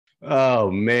Oh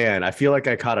man, I feel like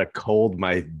I caught a cold.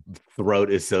 My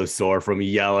throat is so sore from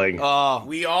yelling. Oh,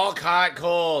 We all caught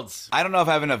colds. I don't know if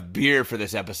I have enough beer for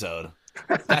this episode.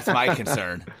 That's my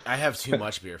concern. I have too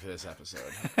much beer for this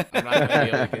episode. I'm not going to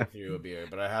be able to get through a beer,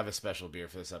 but I have a special beer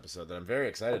for this episode that I'm very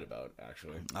excited about,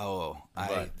 actually. Oh,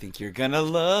 I think you're gonna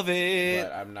love it.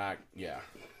 But I'm not. Yeah.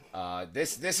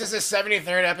 This is the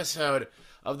 73rd episode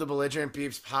of the Belligerent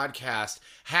Beavs podcast.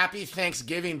 Happy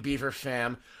Thanksgiving, Beaver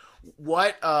fam.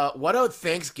 What a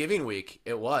Thanksgiving week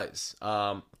it was.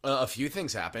 A few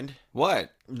things happened.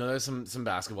 What? No, there's some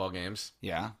basketball games.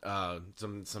 Yeah.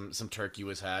 Some turkey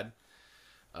was had.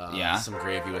 Yeah. Some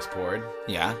gravy was poured.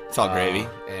 Yeah. It's all gravy.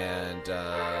 And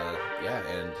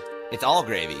It's all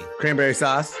gravy. Cranberry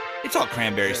sauce. It's all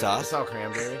cranberry it's sauce. all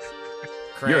cranberries.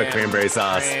 You're a cranberry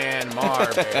sauce.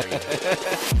 Cranberry.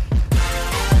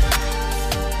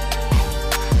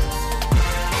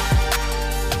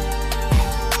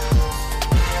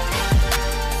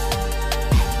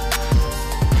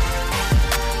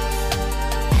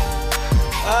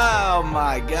 Oh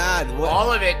my God!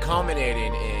 All of it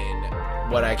culminating in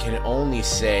what I can only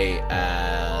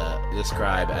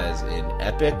describe as an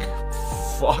epic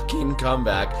fucking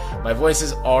comeback. My voice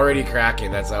is already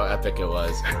cracking. That's how epic it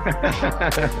was.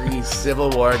 Civil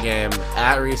War game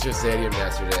at Research Stadium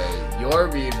yesterday. Your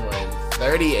Beavs win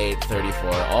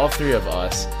 38-34. All three of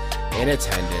us in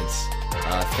attendance.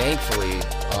 Thankfully,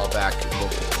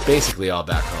 basically all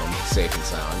back home, safe and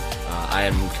sound. I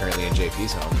am currently in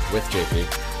JP's home with JP.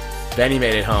 Benny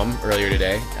made it home earlier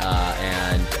today,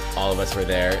 and all of us were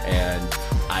there, and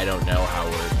I don't know how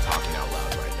we're talking out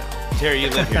loud right now. Terry, you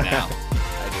live here now.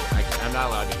 I do. I'm not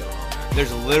allowed to go home.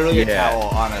 There's literally a towel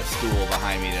on a stool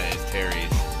behind me that is Terry's.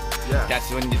 Yeah.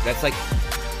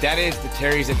 That is the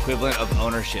Terry's equivalent of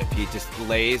ownership. He just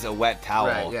lays a wet towel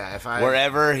Right, yeah,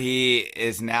 wherever he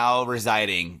is now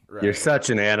residing. Right. You're such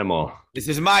an animal. This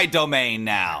is my domain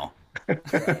now. Well,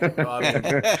 I mean,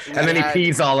 And then he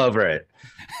pees all over it.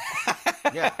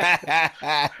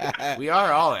 yeah. We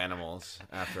are all animals,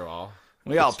 after all.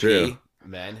 We all It's true. pee.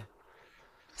 Men.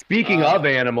 Speaking of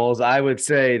animals, I would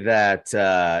say that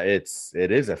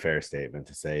it is a fair statement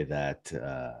to say that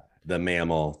the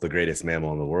mammal, the greatest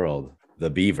mammal in the world, the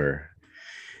beaver,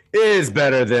 is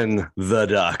better than the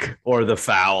duck or the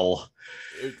fowl.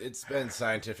 It's been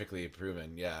scientifically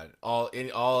proven, yeah. All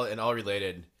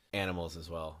related animals as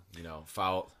well. You know,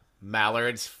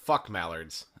 mallards, fuck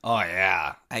mallards. Oh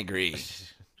yeah, I agree.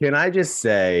 Can I just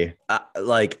say,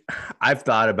 I've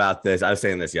thought about this. I was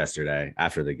saying this yesterday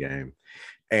after the game,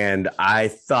 and I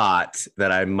thought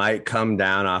that I might come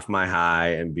down off my high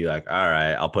and be like, all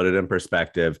right, I'll put it in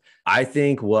perspective. I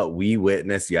think what we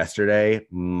witnessed yesterday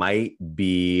might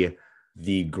be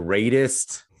the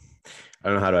greatest. I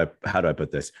don't know how do I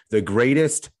put this? The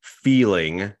greatest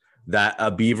feeling that a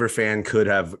Beaver fan could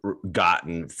have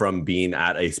gotten from being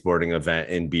at a sporting event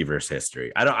in Beavers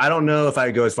history. I don't know if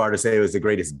I'd go as far to say it was the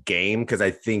greatest game, because I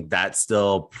think that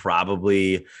still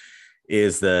probably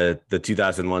is the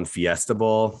 2001 Fiesta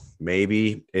Bowl.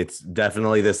 Maybe it's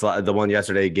definitely the one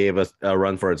yesterday gave us a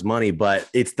run for its money, but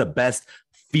it's the best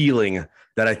feeling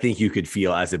that I think you could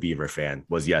feel as a Beaver fan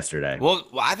was yesterday. Well,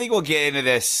 I think we'll get into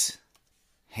this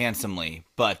handsomely,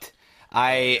 but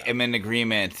I am in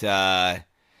agreement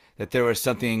that there was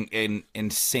something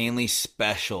insanely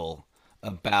special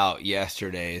about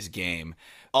yesterday's game.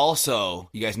 Also,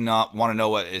 you guys not want to know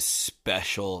what is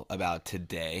special about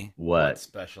today? What's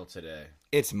special today?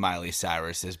 It's Miley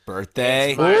Cyrus's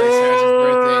birthday. It's Miley Cyrus's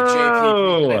birthday.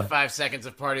 JP played 5 Seconds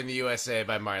of Party in the USA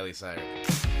by Miley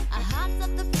Cyrus. I hopped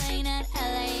off the plane at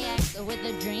LAX with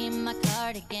a dream, my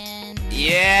cardigan.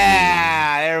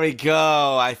 Yeah, there we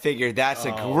go. I figured that's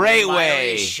a great Miley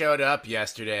way. Showed up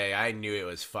yesterday. I knew it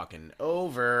was fucking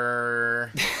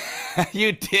over.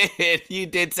 You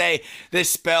did say this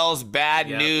spells bad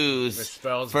news This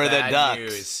spells for bad the Ducks.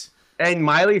 news. And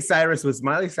Miley Cyrus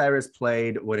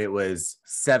played when it was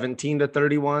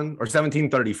 17-31 or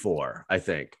 17-34, I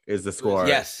think is the score.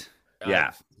 Yes.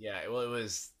 Yeah. Yeah, well, it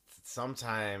was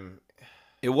sometime.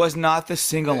 It was not the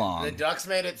sing-along. The Ducks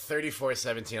made it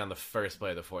 34-17 on the first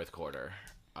play of the fourth quarter.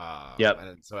 Yep.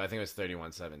 And so I think it was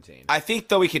 31-17. I think,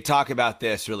 though, we could talk about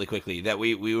this really quickly, that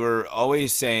we were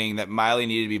always saying that Miley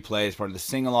needed to be played as part of the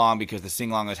sing-along because the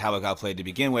sing-along is how it got played to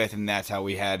begin with, and that's how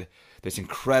we had this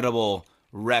incredible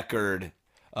record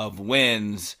of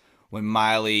wins when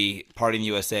Miley Party in the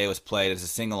USA was played as a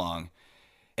sing-along.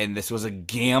 And this was a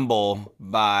gamble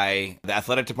by the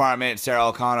athletic department, Sarah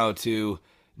Alcano, to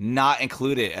not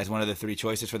include it as one of the three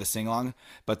choices for the sing-along,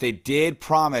 but they did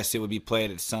promise it would be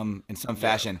played in some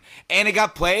fashion. And it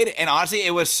got played, and honestly,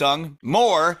 it was sung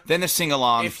more than the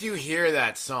sing-along. If you hear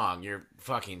that song, you're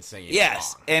fucking singing.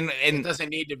 Yes, along. and It doesn't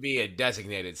need to be a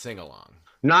designated sing along.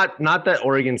 Not that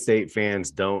Oregon State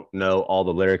fans don't know all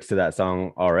the lyrics to that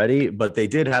song already, but they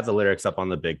did have the lyrics up on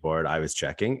the big board. I was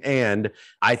checking, and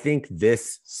I think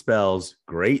this spells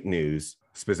great news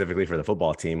specifically for the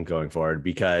football team going forward,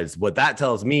 because what that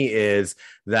tells me is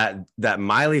that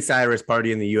Miley Cyrus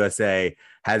Party in the USA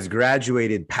has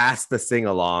graduated past the sing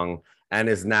along and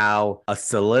is now a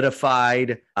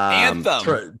solidified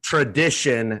anthem,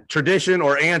 tradition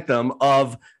or anthem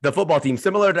of the football team.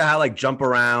 Similar to how like Jump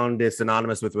Around is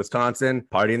synonymous with Wisconsin,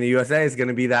 Party in the USA is going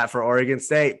to be that for Oregon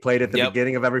State. Played at the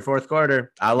beginning of every fourth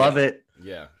quarter. I love it.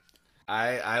 Yeah.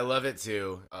 I love it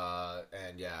too.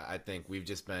 And yeah, I think we've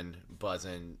just been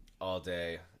buzzing all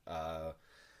day.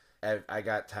 I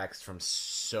got texts from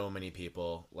so many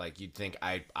people. Like, you'd think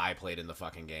I played in the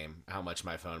fucking game, how much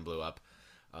my phone blew up.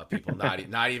 People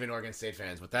not even Oregon State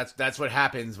fans, but that's what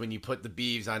happens when you put the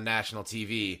Beavs on national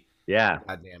TV. Yeah.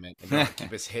 God damn it. And don't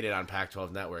keep us hit it on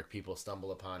Pac-12 Network. People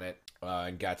stumble upon it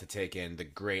and got to take in the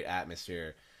great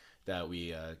atmosphere that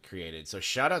we created. So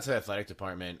shout out to the athletic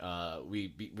department. We're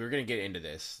going to get into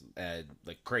this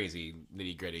like crazy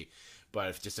nitty gritty,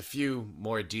 but just a few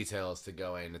more details to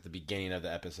go in at the beginning of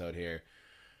the episode here.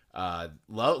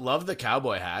 Love the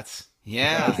cowboy hats.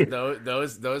 Yeah,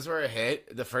 those were a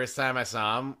hit. The first time I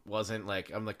saw them, I'm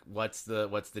like, what's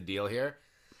the deal here?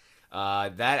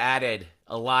 That added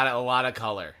a lot of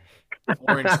color.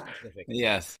 Orange specific.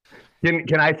 Yes.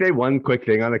 Can I say one quick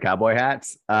thing on the cowboy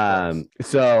hats?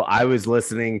 So I was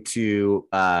listening to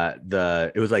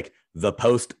it was like the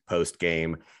post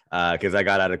game because I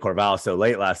got out of Corvallis so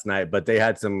late last night, but they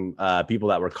had some people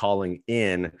that were calling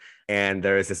in, and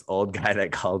there was this old guy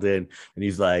that called in, and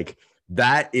he's like,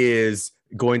 that is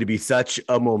going to be such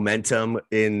a momentum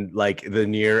in like the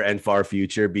near and far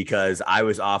future, because I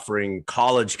was offering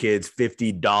college kids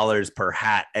 $50 per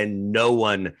hat and no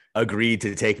one agreed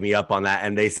to take me up on that,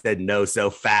 and they said no so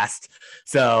fast.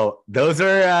 So those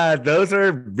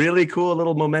are really cool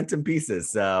little momentum pieces.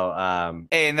 So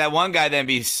and that one guy then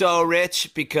be so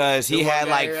rich because he had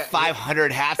like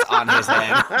 500 hats on his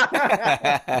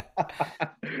head.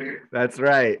 That's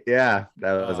right. Yeah,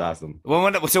 that was awesome.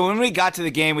 When we got to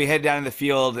the game, we headed down to the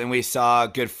field and we saw a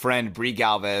good friend, Bree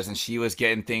Galvez, and she was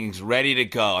getting things ready to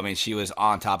go. I mean, she was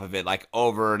on top of it like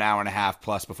over an hour and a half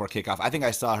plus before kickoff. I think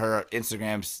I saw her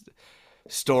Instagram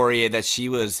story that she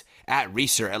was at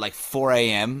Research at like 4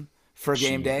 a.m. for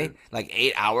game day, like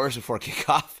 8 hours before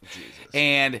kickoff. Jesus.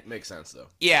 And makes sense though.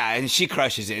 Yeah, and she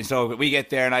crushes it. And so we get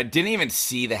there, and I didn't even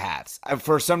see the hats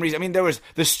for some reason. I mean,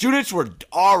 the students were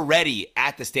already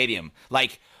at the stadium,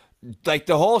 like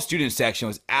the whole student section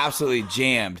was absolutely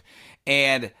jammed,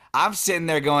 and I'm sitting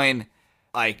there going,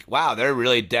 like, wow, they're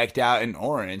really decked out in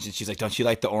orange. And she's like, don't you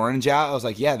like the orange out? I was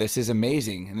like, yeah, this is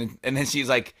amazing. And then she's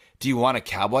like, do you want a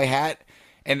cowboy hat?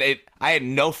 And I had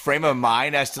no frame of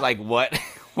mind as to like what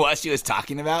she was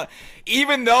talking about,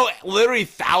 even though literally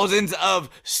thousands of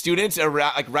students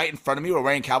around, like right in front of me, were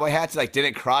wearing cowboy hats. Like,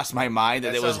 didn't cross my mind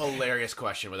that it was a hilarious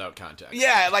question without context.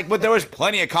 Yeah, like, but there was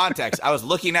plenty of context. I was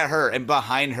looking at her, and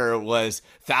behind her was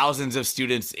thousands of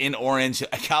students in orange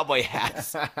cowboy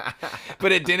hats,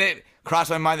 but it didn't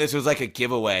cross my mind this was like a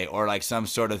giveaway or like some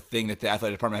sort of thing that the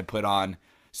athletic department had put on.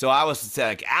 So I was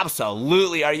like,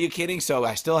 absolutely, are you kidding? So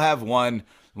I still have one.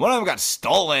 One of them got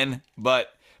stolen,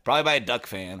 but probably by a Duck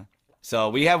fan. So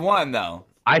we have one, though.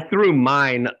 I threw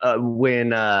mine when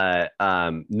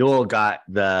Newell got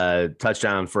the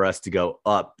touchdown for us to go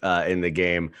up in the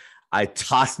game. I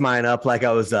tossed mine up like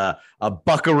I was a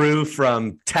buckaroo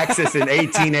from Texas in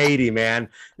 1880, man.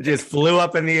 It just flew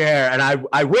up in the air. And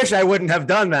I wish I wouldn't have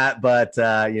done that, but,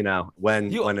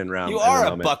 when in Rome. You are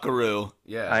a buckaroo.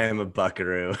 Yeah. I am a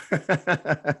buckaroo.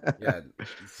 Yeah.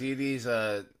 See, these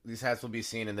hats will be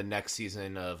seen in the next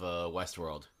season of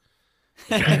Westworld.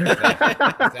 If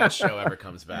that show ever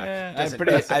comes back. Yeah,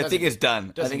 I think it's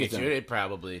done. It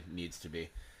probably needs to be.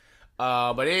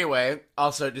 But anyway,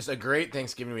 also just a great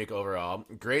Thanksgiving week overall.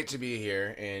 Great to be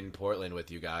here in Portland with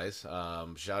you guys.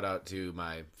 Shout out to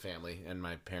my family and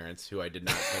my parents, who I did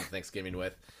not spend Thanksgiving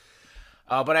with.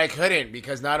 But I couldn't,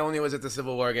 because not only was it the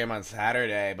Civil War game on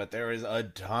Saturday, but there was a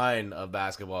ton of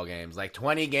basketball games, like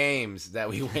 20 games that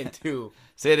we went to.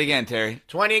 Say it again, Terry.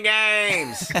 20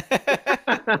 games!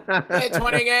 Hey,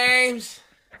 20 games!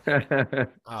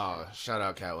 Oh, shout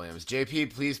out Cat Williams.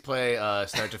 JP, please play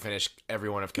start to finish every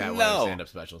one of Cat Williams stand-up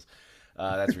specials.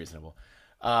 That's reasonable.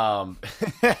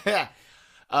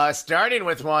 Starting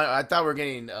with one, I thought we were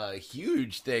getting a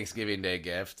huge Thanksgiving Day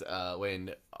gift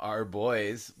when our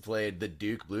boys played the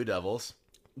Duke Blue Devils.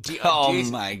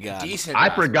 My God. Decent I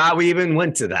forgot we even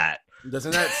went to that.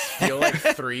 Doesn't that feel like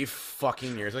 3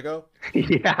 fucking years ago?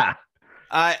 Yeah.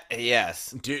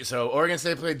 Yes. Duke, so Oregon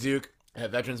State played Duke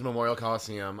at Veterans Memorial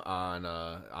Coliseum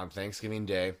on Thanksgiving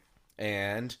Day,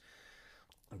 and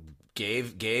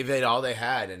gave it all they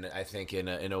had, and I think in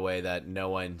a way that no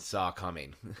one saw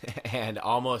coming, and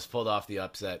almost pulled off the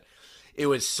upset. It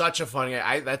was such a fun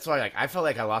game. That's why I felt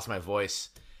like I lost my voice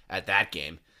at that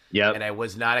game. Yep. And I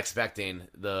was not expecting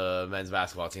the men's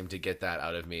basketball team to get that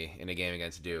out of me in a game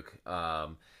against Duke.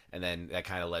 And then that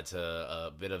kind of led to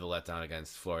a bit of a letdown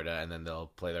against Florida, and then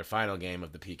they'll play their final game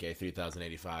of the PK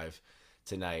 3085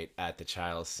 tonight at the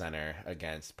Childs Center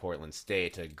against Portland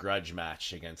State, a grudge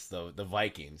match against the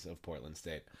Vikings of Portland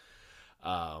State.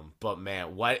 But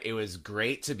man, it was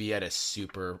great to be at a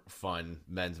super fun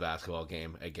men's basketball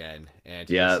game again, and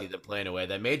to see them play in a way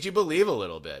that made you believe a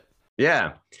little bit.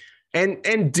 Yeah.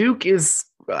 And Duke is,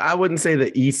 I wouldn't say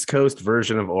the East Coast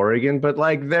version of Oregon, but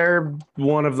like they're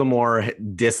one of the more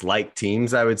disliked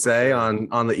teams, I would say,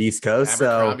 on the East Coast.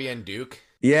 Abercrombie and Duke.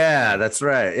 Yeah, that's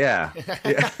right. Yeah.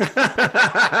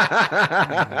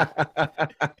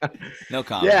 No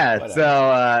comment. Yeah. Whatever.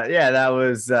 So that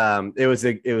was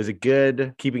it was a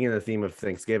good, keeping in the theme of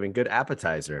Thanksgiving, good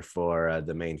appetizer for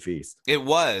the main feast. It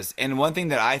was. And one thing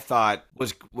that I thought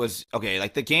was okay,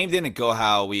 like the game didn't go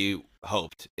how we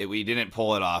hoped. We didn't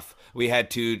pull it off. We had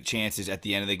 2 chances at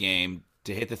the end of the game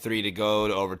to hit the 3 to go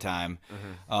to overtime.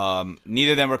 Mm-hmm.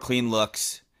 Neither of them were clean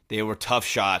looks. They were tough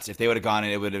shots. If they would have gone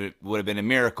in, it would have been a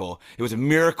miracle. It was a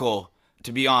miracle,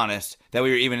 to be honest, that we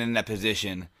were even in that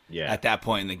position at that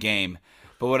point in the game.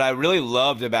 But what I really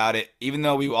loved about it, even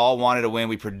though we all wanted to win,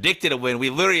 we predicted a win. We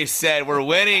literally said, we're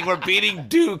winning, we're beating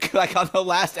Duke, like on the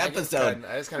last episode.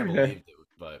 I just kind of believed it,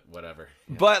 but whatever.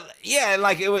 Yeah. But yeah,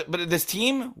 like but this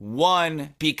team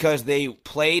won because they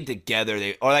played together.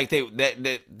 They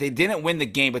didn't win the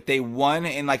game, but they won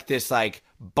in like this like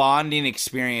bonding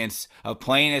experience of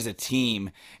playing as a team,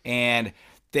 and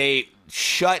they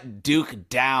shut Duke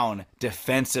down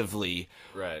defensively,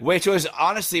 right? Which was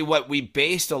honestly what we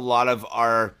based a lot of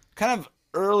our kind of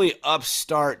early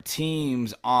upstart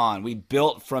teams on. We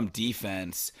built from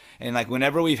defense, and like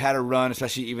whenever we've had a run,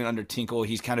 especially even under Tinkle,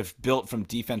 he's kind of built from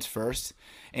defense first,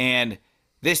 and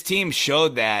this team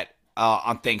showed that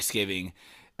on Thanksgiving.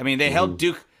 I mean, they held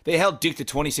Duke. They held Duke to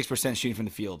 26% shooting from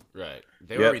the field. Right.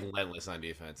 They were relentless on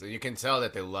defense. You can tell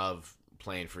that they love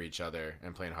playing for each other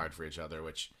and playing hard for each other,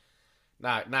 which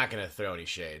not going to throw any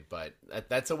shade, but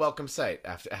that's a welcome sight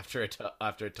after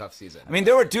a tough season. I mean,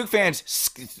 there were Duke fans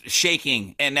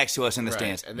shaking and next to us in the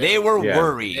stands. And they were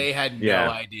worried. They had no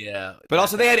idea. But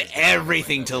also they had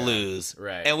everything to lose.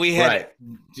 Right. And we had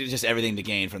just everything to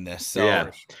gain from this.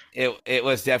 So it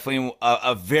was definitely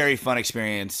a very fun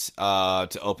experience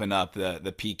to open up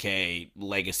the PK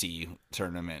Legacy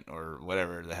tournament or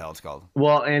whatever the hell it's called.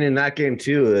 Well, and in that game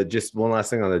too, just one last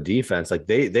thing on the defense, like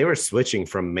they were switching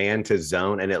from man to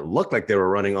zone, and it looked like they were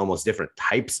running almost different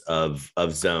types of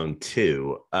zone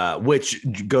too, which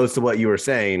goes to what you were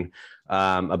saying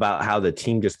about how the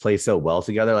team just plays so well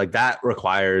together. Like that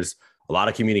requires a lot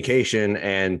of communication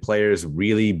and players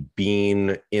really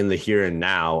being in the here and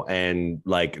now, and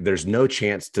like there's no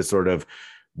chance to sort of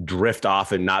drift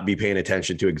off and not be paying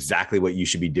attention to exactly what you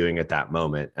should be doing at that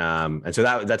moment. And so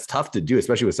that's tough to do,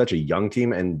 especially with such a young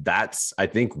team. And that's, I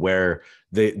think, where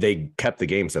they kept the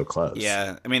game so close.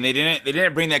 Yeah. I mean, they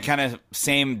didn't bring that kind of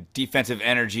same defensive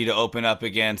energy to open up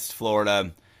against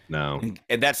Florida. No.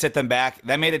 And that set them back.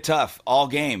 That made it tough all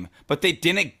game, but they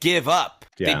didn't give up.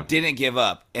 Yeah. They didn't give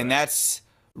up. And that's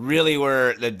really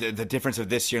where the difference of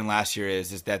this year and last year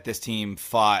is that this team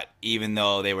fought even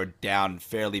though they were down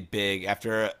fairly big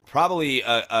after probably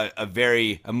a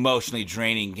very emotionally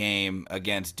draining game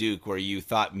against Duke, where you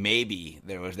thought maybe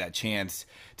there was that chance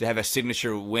to have a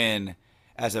signature win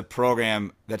as a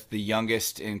program that's the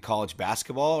youngest in college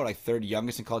basketball, or like third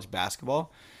youngest in college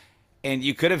basketball. And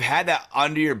you could have had that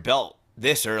under your belt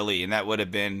this early, and that would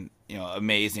have been,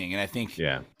 amazing. And I think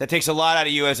that takes a lot out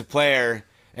of you as a player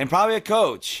and probably a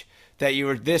coach, that you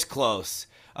were this close.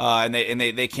 And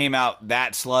they came out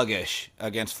that sluggish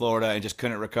against Florida and just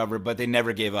couldn't recover, but they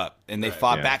never gave up. And they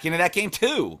fought back into that game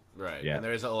too. Right. Yeah. And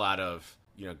there's a lot of,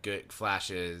 good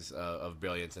flashes of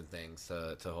brilliance and things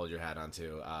to hold your hat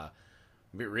onto.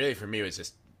 But really, for me, it was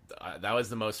just that was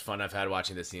the most fun I've had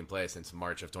watching this team play since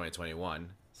March of 2021.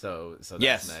 So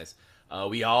that's nice.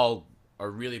 We all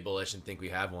are really bullish and think we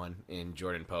have one in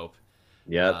Jordan Pope.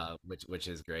 Yeah, which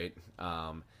is great.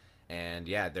 And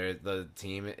yeah, they're the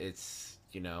team. It's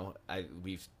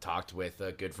we've talked with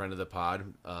a good friend of the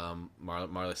pod,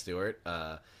 Marla Stewart,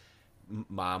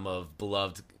 mom of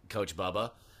beloved Coach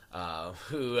Bubba.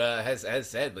 who has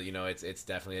said, it's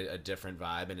definitely a different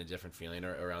vibe and a different feeling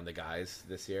around the guys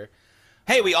this year.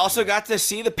 Hey, we also got to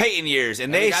see the Peyton years,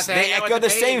 and they echo the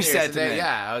same sentiment.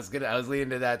 I was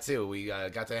leading to that too. We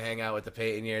got to hang out with the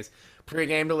Peyton years,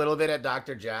 pre-gamed a little bit at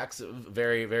Dr. Jack's.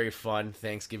 Very, very fun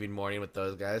Thanksgiving morning with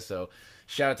those guys. So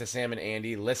shout out to Sam and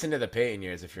Andy. Listen to the Peyton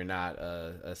years if you're not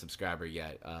a subscriber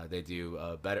yet. They do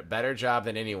a better job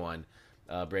than anyone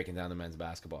breaking down the men's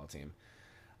basketball team.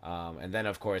 And then,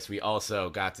 of course, we also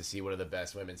got to see one of the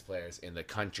best women's players in the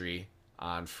country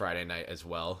on Friday night as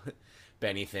well.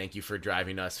 Benny, thank you for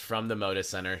driving us from the Moda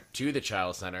Center to the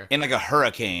Child Center. In like a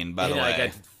hurricane, by the way. Like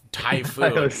a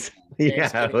typhoon.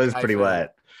 It was pretty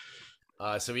wet.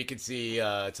 So we could see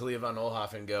Talia von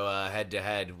Oelhoffen go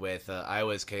head-to-head with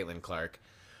Iowa's Caitlin Clark,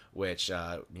 which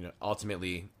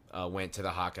ultimately went to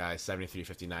the Hawkeye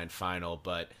 73-59 final.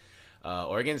 But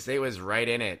Oregon State was right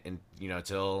in it, and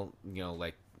till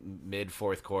like mid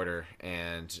fourth quarter,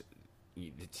 and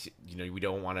we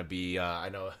don't want to be. I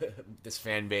know this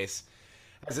fan base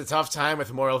has a tough time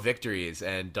with moral victories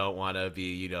and don't want to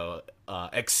be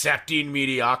accepting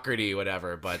mediocrity,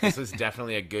 whatever. But this was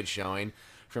definitely a good showing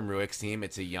from Ruick's team.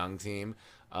 It's a young team.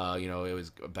 It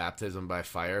was baptism by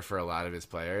fire for a lot of his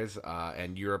players,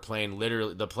 and you're playing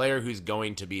literally the player who's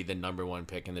going to be the number one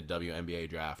pick in the WNBA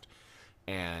draft,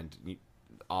 and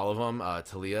all of them,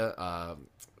 Talia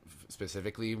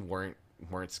specifically, weren't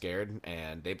scared,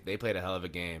 and they played a hell of a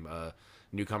game.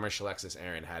 Newcomer Shalexis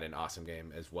Aaron had an awesome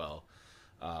game as well,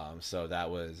 so that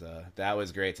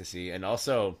was great to see. And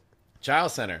also,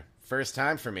 Child Center, first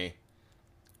time for me,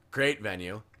 great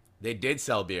venue. They did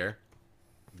sell beer.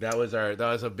 That was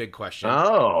a big question.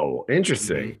 Oh,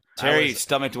 interesting. Terry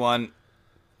stomached one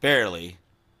barely.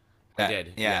 I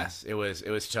did. Yeah. Yes, it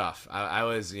was tough. I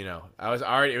was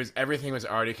already everything was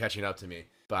already catching up to me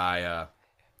by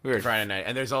Friday night.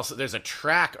 And there's a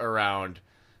track around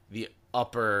the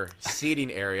upper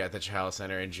seating area at the Child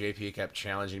Center, and JP kept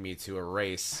challenging me to a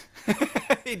race.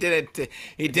 He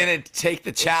didn't take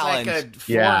the challenge.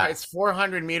 It's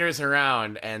 400 meters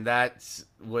around, and that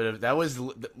was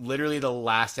literally the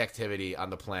last activity on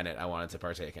the planet I wanted to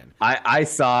partake in. I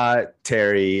saw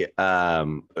Terry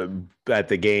at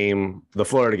the game, the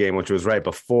Florida game, which was right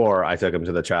before I took him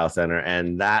to the Child Center,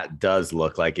 and that does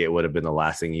look like it would have been the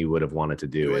last thing you would have wanted to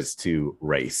do is to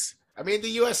race. I mean, the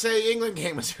USA-England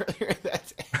game was earlier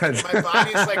that day. My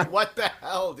body's like, what the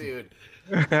hell, dude?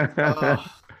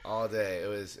 All day. It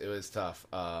was tough.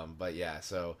 But yeah,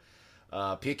 so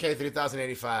PK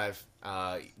 3085.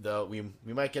 Though we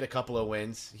might get a couple of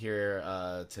wins here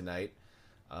tonight.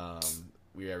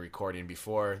 We are recording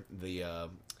before the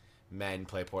men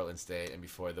play Portland State and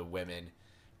before the women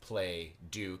play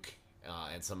Duke,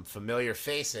 and some familiar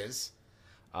faces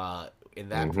in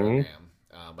that program.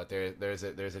 But there's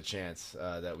a chance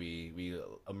that we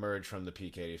emerge from the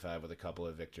PK85 with a couple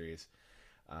of victories.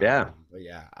 But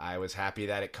yeah, I was happy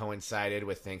that it coincided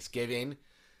with Thanksgiving,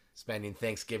 spending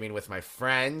Thanksgiving with my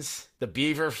friends, the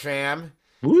Beaver fam.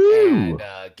 Woo! And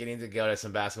getting to go to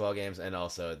some basketball games and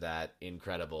also that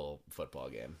incredible football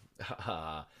game.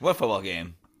 What football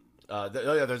game?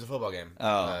 There's a football game.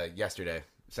 Yesterday,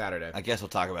 Saturday. I guess we'll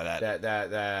talk about that.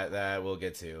 That we'll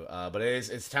get to. But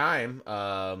it's time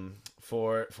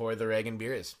for the Reagan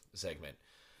Beers segment.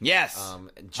 Yes.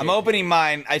 I'm opening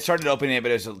mine. I started opening it,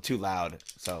 but it was too loud.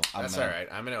 So that's all right.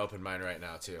 I'm gonna open mine right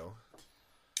now too.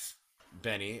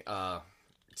 Benny,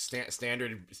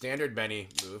 standard Benny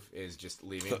move is just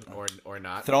leaving or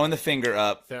not. Throwing the finger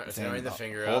up. Throwing the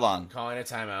finger up. Hold on. Calling a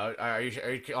timeout. Are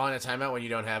you calling a timeout when you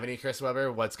don't have any, Chris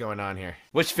Webber? What's going on here?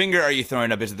 Which finger are you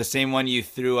throwing up? Is it the same one you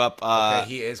threw up? Okay,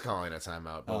 he is calling a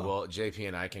timeout, but JP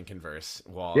and I can converse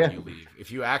while you leave.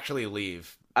 If you actually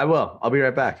leave, I will. I'll be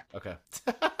right back. Okay.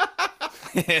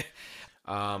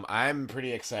 I'm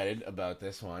pretty excited about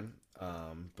this one,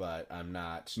 but I'm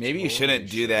not. Maybe you shouldn't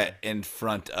do that in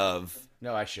front of.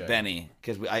 No, I should. Benny,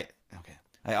 because I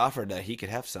offered that he could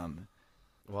have some.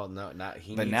 Well, no, not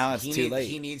he. But now it's too late.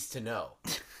 He needs to know.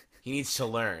 He needs to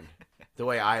learn the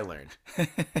way I learned.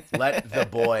 Let the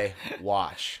boy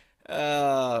watch.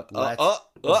 Let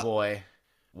the boy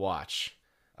watch.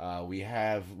 We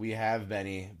have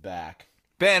Benny back.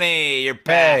 Benny, you're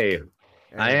back. Hey,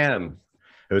 I am.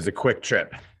 It was a quick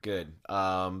trip. Good.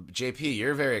 JP,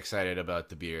 you're very excited about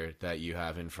the beer that you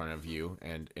have in front of you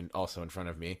and also in front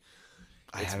of me.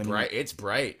 It's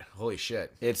bright. Holy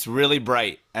shit. It's really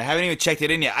bright. I haven't even checked it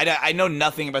in yet. I know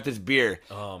nothing about this beer,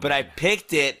 but I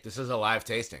picked it. This is a live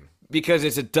tasting. Because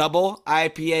it's a double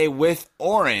IPA with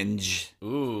orange.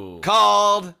 Ooh.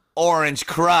 Called Orange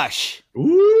Crush.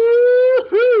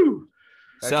 Woo-hoo!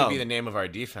 That could be the name of our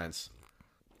defense.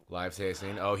 Live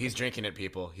tasting. Oh, he's drinking it,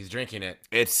 people. He's drinking it.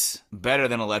 It's better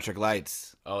than Electric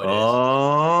Lights. Oh, it is.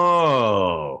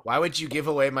 Oh. Why would you give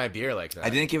away my beer like that? I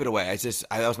didn't give it away.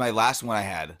 That was my last one I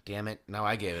had. Damn it. Now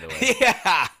I gave it away.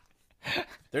 Yeah.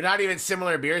 They're not even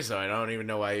similar beers, though. I don't even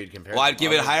know why you'd compare Well, them. I'd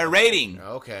give it a higher rating.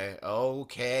 Okay.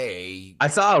 I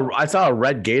saw a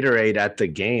red Gatorade at the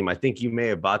game. I think you may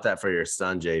have bought that for your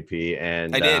son, JP.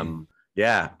 And I did.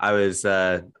 Yeah, I was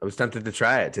tempted to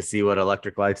try it to see what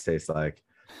Electric Lights taste like.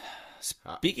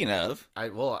 Speaking of, are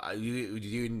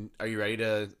you ready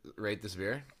to rate this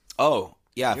beer? oh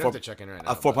yeah, You have to check in right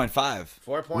now. 4.5.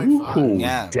 4.5. Ooh,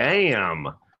 Yeah. Damn.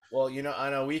 Well,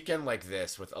 on a weekend like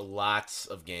this with lots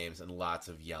of games and lots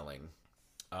of yelling,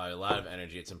 a lot of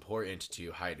energy, it's important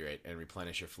to hydrate and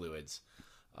replenish your fluids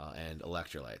and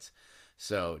electrolytes.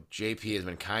 So JP has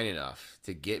been kind enough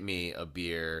to get me a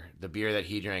beer, the beer that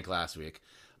he drank last week,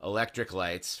 Electric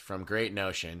Lights from Great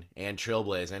Notion and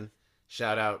Trailblazing.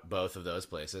 Shout out both of those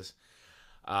places.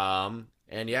 And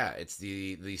yeah, it's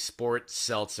the sport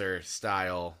seltzer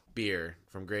style beer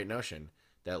from Great Notion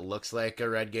that looks like a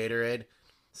red Gatorade,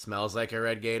 smells like a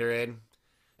red Gatorade,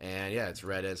 and yeah, it's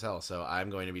red as hell. So I'm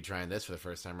going to be trying this for the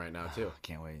first time right now too.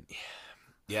 Can't wait.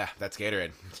 Yeah, that's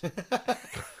Gatorade.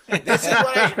 This is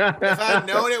what if I'd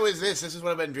known it was this is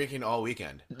what I've been drinking all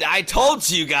weekend. I told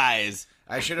you guys.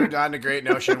 I should have gone to Great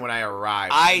Notion when I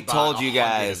arrived. I and bought told you 100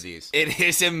 guys. of these. It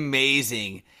is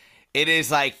amazing. It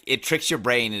is like it tricks your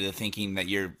brain into thinking that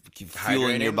you're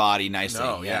fueling your Hydrating? body nicely.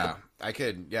 No, yeah. I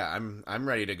could, yeah, I'm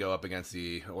ready to go up against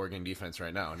the Oregon defense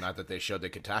right now. Not that they showed they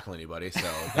could tackle anybody, so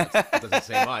that doesn't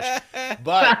say much.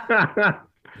 But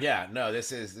yeah, no,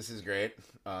 this is great.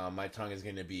 My tongue is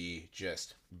going to be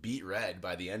just beet red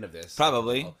by the end of this,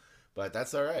 Probably. but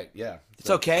that's all right. Yeah,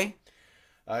 It's okay.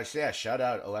 So yeah, shout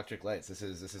out Electric Lights. This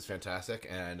is fantastic,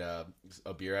 and a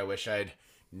beer I wish I'd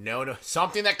known.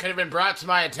 Something that could have been brought to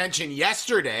my attention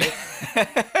yesterday.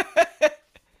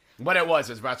 But it was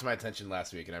brought to my attention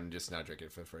last week, and I'm just now drinking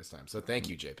it for the first time. So thank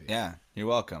you, JP. Yeah, you're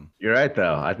welcome. You're right,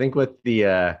 though. I think with the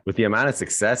amount of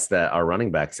success that our running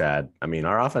backs had, I mean,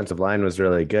 our offensive line was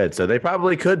really good. So they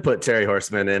probably could put Terry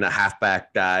Horseman in a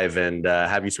halfback dive and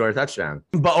have you score a touchdown,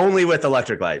 but only with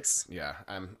Electric Lights. Yeah,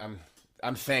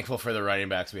 I'm thankful for the running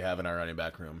backs we have in our running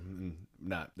back room.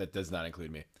 That does not include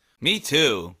me. Me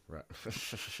too.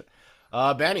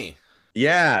 Right. Benny.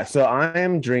 Yeah, so I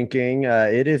am drinking.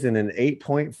 It is in an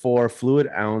 8.4 fluid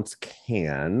ounce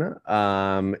can.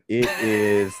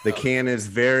 The can is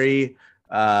very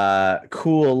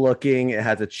cool looking. It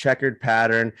has a checkered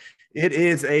pattern. It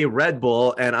is a Red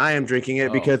Bull, and I am drinking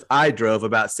it because I drove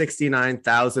about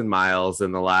 69,000 miles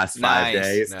in the last 5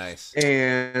 days. Nice.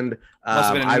 And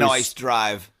Must have been a nice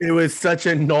drive. It was such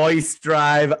a nice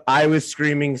drive. I was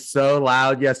screaming so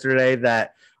loud yesterday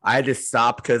that I had to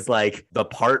stop because like the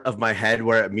part of my head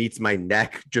where it meets my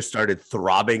neck just started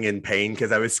throbbing in pain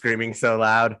because I was screaming so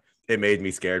loud. It made me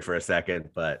scared for a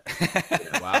second, but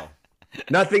Wow.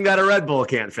 Nothing that a Red Bull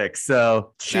can't fix.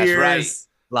 So cheers,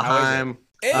 right. Laheim.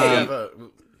 Hey.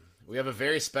 We have a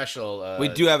very special. We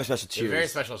do have a special a cheers. very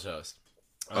special toast.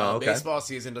 Okay. Baseball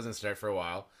season doesn't start for a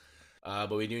while,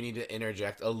 but we do need to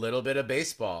interject a little bit of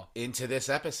baseball into this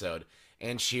episode.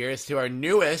 And cheers to our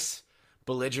newest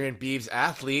Belligerent Beavs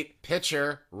athlete,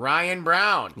 pitcher Ryan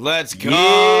Brown. Let's go.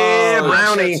 Yeah,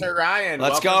 Brownie. To Ryan.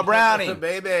 Let's Welcome go, Brownie. to the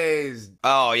babies.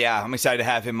 Oh, yeah. I'm excited to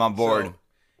have him on board. So,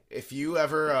 if you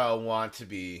ever want to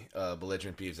be a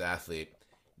Belligerent Beavs athlete,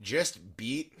 just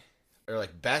beat or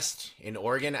like best in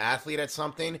Oregon athlete at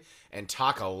something and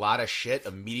talk a lot of shit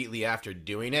immediately after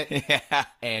doing it. Yeah.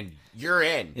 And you're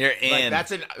in. You're in.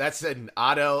 That's an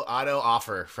auto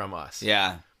offer from us.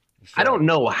 Yeah. I don't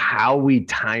know how we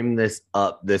time this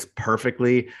up this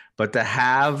perfectly, but to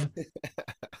have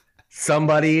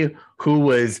somebody who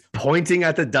was pointing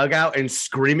at the dugout and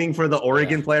screaming for the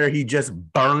Oregon player he just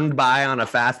burned by on a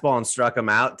fastball and struck him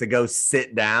out to go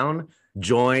sit down,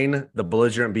 join the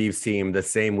Belligerent Beavs team the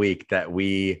same week that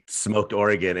we smoked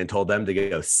Oregon and told them to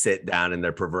go sit down in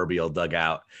their proverbial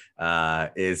dugout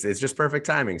is just perfect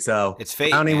timing. So It's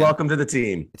fate, Brownie, man. welcome to the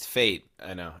team. It's fate.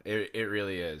 I know. It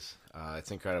really is.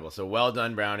 It's incredible. So well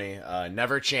done, Brownie.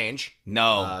 Never change.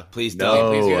 No, please no.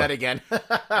 don't. Please do that again.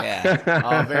 Yeah.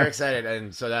 I'm very excited.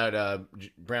 And so that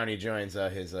Brownie joins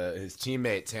his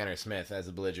teammate, Tanner Smith, as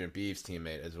a Belligerent Beavs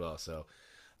teammate as well. So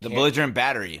The Belligerent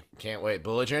Battery. can't wait.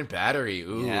 Belligerent Battery.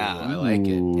 Ooh, Yeah. I like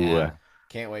it. Ooh. Yeah.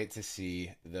 Can't wait to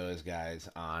see those guys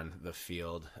on the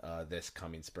field this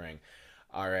coming spring.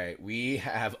 All right, we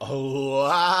have a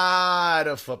lot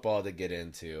of football to get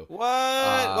into. What?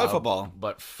 What football?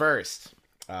 But first,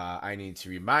 I need to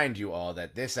remind you all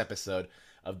that this episode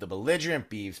of the Belligerent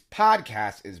Beavs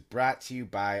podcast is brought to you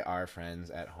by our friends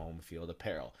at Home Field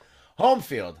Apparel. Home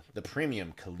Field, the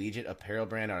premium collegiate apparel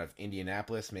brand out of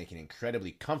Indianapolis, making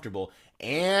incredibly comfortable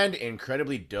and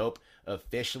incredibly dope,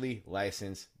 officially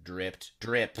licensed drip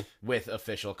with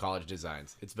official college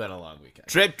designs. It's been a long weekend.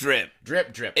 Drip.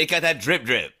 Drip. It got that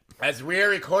drip. As we're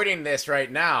recording this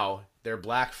right now, their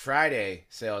Black Friday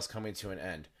sale is coming to an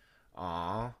end.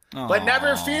 Aww. But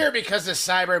never fear, because the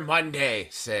Cyber Monday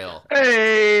sale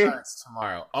starts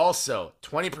tomorrow. Also,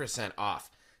 20% off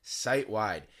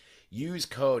site-wide. Use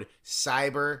code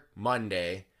Cyber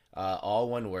Monday, all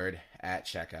one word, at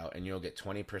checkout, and you'll get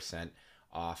 20%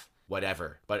 off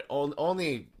whatever. But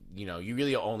only, you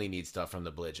really only need stuff from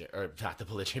the Belligerent, or not the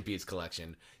Belligerent Beavs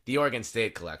collection, the Oregon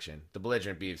State collection. The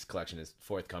Belligerent Beavs collection is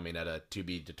forthcoming at a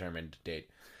to-be-determined date.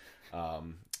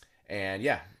 And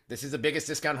yeah, this is the biggest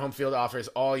discount Home Field offers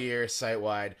all year,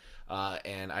 site-wide,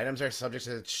 and items are subject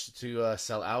to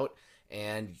sell out,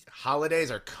 and holidays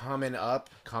are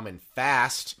coming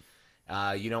fast.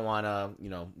 You don't want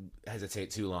to,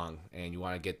 hesitate too long, and you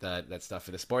want to get that stuff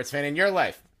for the sports fan in your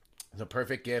life. The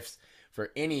perfect gifts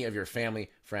for any of your family,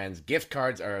 friends. Gift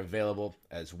cards are available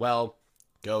as well.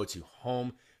 Go to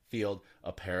Home Field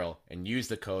Apparel and use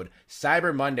the code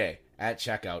Cyber Monday at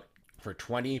checkout for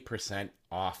 20%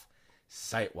 off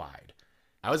site-wide.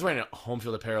 I was wearing Home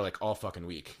Field Apparel like all fucking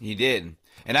week. You did.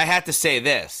 And I have to say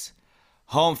this.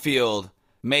 Home Field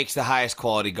makes the highest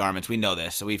quality garments. We know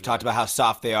this. So we've talked about how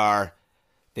soft they are.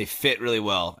 They fit really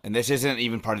well. And this isn't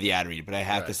even part of the ad read, but I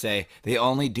have to say they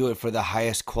only do it for the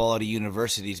highest quality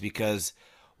universities, because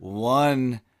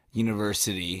one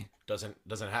university doesn't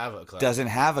have a collection. Doesn't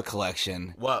have a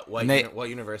collection. What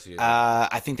university is it?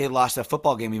 I think they lost a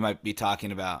football game we might be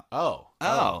talking about. Oh.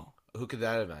 Who could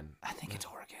that have been? I think it's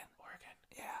Oregon.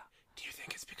 Yeah. Do you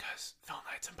think it's because Phil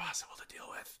Knight's impossible to deal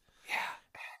with? Yeah.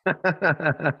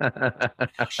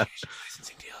 Negotiation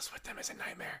licensing deals with them is a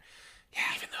nightmare.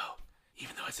 Yeah.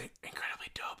 Even though it's incredibly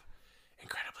dope,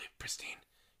 incredibly pristine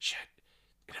shit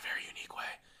in a very unique way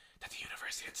that the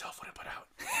university itself wouldn't put out.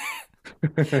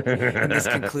 And this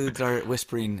concludes our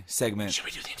whispering segment. Should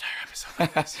we do the entire episode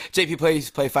like this? JP,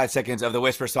 please play 5 seconds of the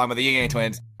Whisper song with the Ying Yang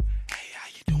Twins. Hey, how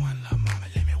you doing, little mama?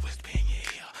 Let me whisper in your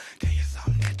ear. Tell you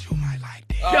something that you might like.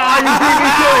 God, you beat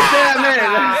me to it, damn it!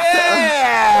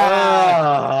 Yeah!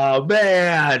 Oh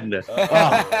man!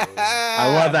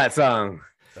 I love that song.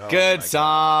 Oh, Good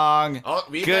song. Oh,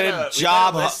 Good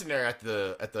job. We had a listener at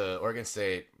the Oregon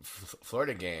State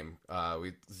Florida game.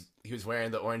 He was wearing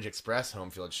the Orange Express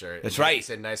home field shirt. That's right. He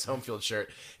said, "Nice home field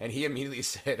shirt," and he immediately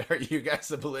said, "Are you guys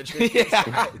the Belligerent?"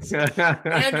 Yeah.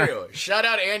 Andrew, shout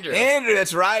out Andrew. Andrew,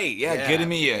 that's right. Yeah, good to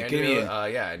meet you. Good to meet you.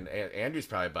 And Andrew's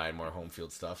probably buying more home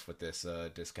field stuff with this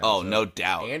discount. Oh, so no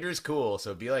doubt. Andrew's cool,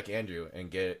 so be like Andrew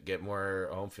and get more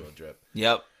home field drip.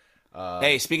 Yep.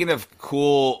 Hey, speaking of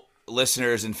cool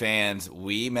listeners and fans,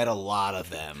 we met a lot of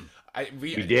them.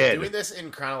 We did. Doing this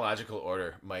in chronological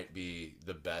order might be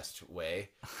the best way,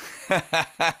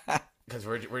 because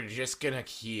we're just gonna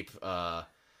keep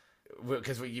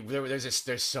because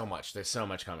there's so much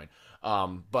coming.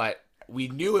 But we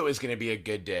knew it was gonna be a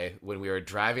good day when we were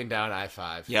driving down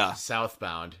I-5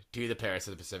 southbound to the Paris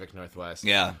of the Pacific Northwest.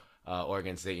 Yeah.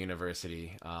 Oregon State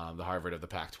University, the Harvard of the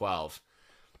Pac-12,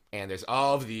 and there's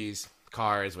all of these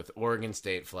cars with Oregon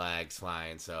State flags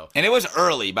flying. And it was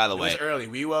early, by the way. It was early.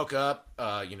 We woke up,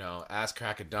 ass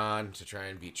crack of dawn to try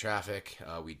and beat traffic.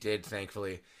 We did,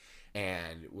 thankfully.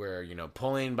 And we're,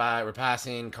 pulling by. We're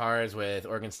passing cars with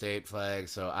Oregon State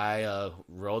flags. So I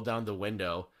rolled down the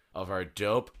window of our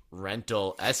dope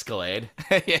rental Escalade.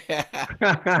 Yeah.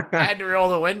 I had to roll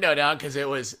the window down because it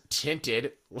was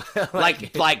tinted.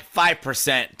 like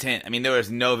 5% tint. I mean, there was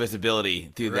no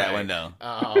visibility through that window.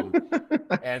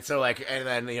 And so and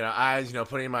then, I was,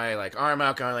 putting my arm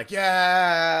out going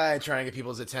yeah, and trying to get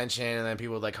people's attention, and then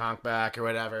people would honk back or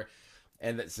whatever.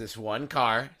 And it's this one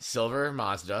car, silver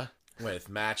Mazda with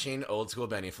matching old school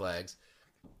Benny flags,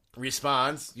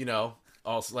 responds,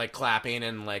 also clapping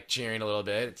and cheering a little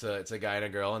bit. It's a guy and a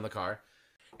girl in the car.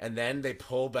 And then they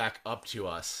pull back up to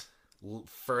us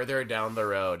further down the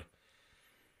road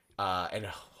and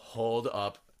hold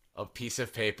up a piece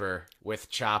of paper with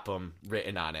 "Chop 'em"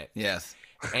 written on it. Yes.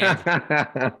 And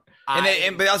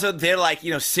but also they're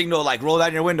signal roll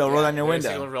down your window, roll down your window.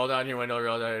 Signal, roll down your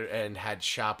window, and had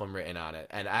 "Chop 'em" written on it.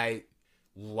 And I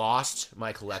lost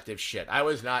my collective shit. I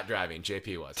was not driving.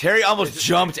 JP was. Terry almost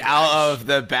jumped out of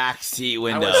the back seat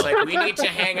window. I was like, "We need to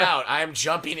hang out. I'm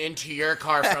jumping into your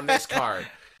car from this car."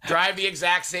 drive the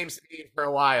exact same speed for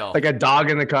a while. Like a dog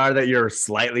in the car that you're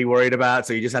slightly worried about,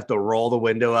 so you just have to roll the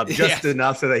window up just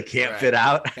enough so they can't fit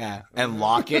out. Yeah, and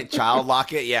lock it, child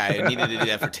lock it. Yeah, I needed to do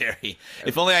that for Terry.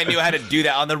 If only I knew how to do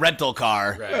that on the rental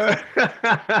car. Right.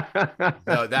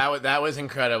 No, that was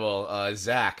incredible.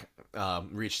 Zach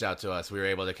reached out to us. We were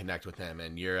able to connect with him,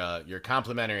 and your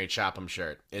complimentary Chop 'em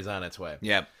shirt is on its way.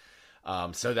 Yep.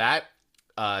 So that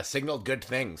signaled good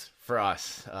things for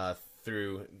us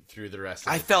through the rest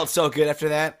of I felt so good after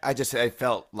that. I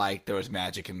felt like there was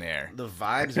magic in there. The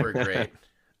vibes were great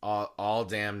all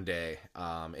damn day.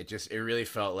 It really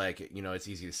felt like, it's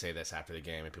easy to say this after the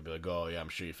game and people are like, oh yeah, I'm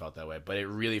sure you felt that way, but it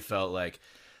really felt like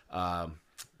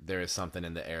there is something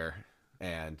in the air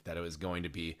and that it was going to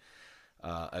be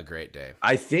a great day.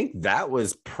 I think that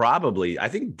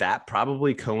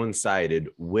probably coincided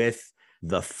with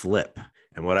the flip.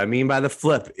 And what I mean by the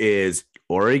flip is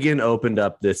Oregon opened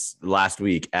up this last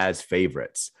week as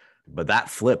favorites, but that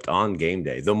flipped on game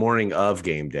day, the morning of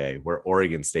game day, where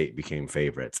Oregon State became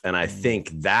favorites. And I think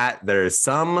that there's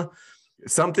something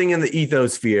in the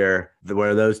ethosphere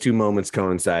where those two moments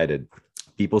coincided.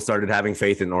 People started having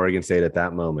faith in Oregon State at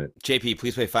that moment. JP,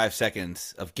 please play 5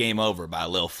 seconds of Game Over by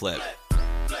Lil Flip.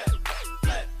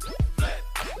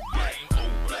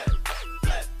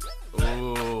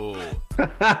 Ooh.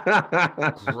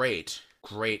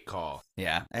 Great call.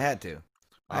 Yeah, I had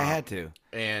to.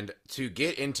 And to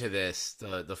get into this,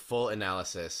 the full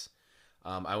analysis,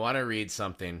 I want to read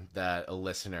something that a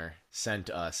listener sent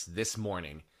us this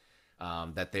morning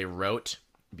that they wrote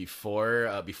before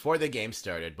the game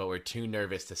started, but were too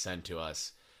nervous to send to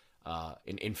us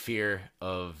in fear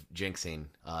of jinxing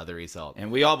the result.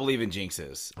 And we all believe in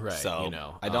jinxes. Right. So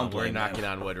I don't blame We're knocking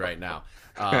on wood right now.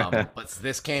 But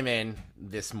this came in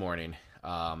this morning,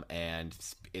 and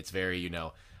it's very,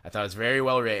 I thought it was very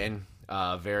well written,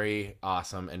 very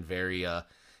awesome, and very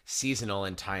seasonal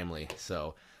and timely.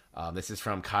 So this is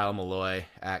from Kyle Malloy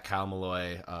at Kyle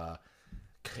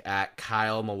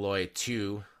Malloy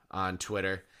 2 on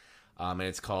Twitter, and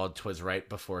it's called "'Twas Right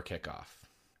Before Kickoff."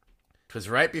 'Twas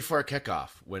right before kickoff,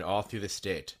 when all through the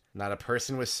state, not a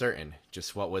person was certain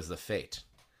just what was the fate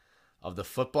of the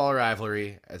football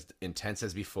rivalry, as intense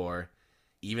as before,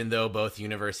 even though both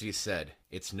universities said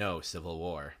it's no civil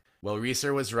war. Well,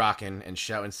 Reeser was rockin' and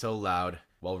shouting so loud,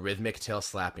 while rhythmic tail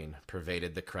slapping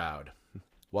pervaded the crowd.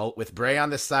 Well, with Bray on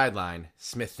the sideline,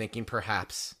 Smith thinking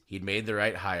perhaps he'd made the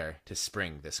right hire to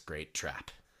spring this great trap.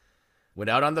 When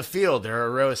out on the field there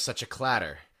arose such a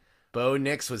clatter, Bo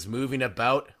Nix was moving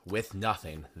about with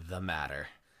nothing the matter.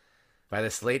 By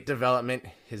this late development,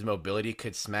 his mobility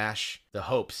could smash the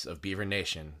hopes of Beaver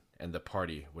Nation, and the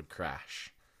party would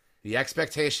crash. The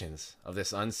expectations of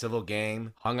this uncivil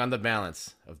game hung on the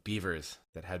balance of Beavers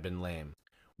that had been lame.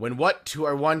 When what to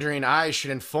our wondering eyes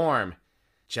should inform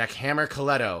Jack Hammer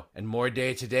Coletto and more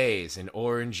day-to-days in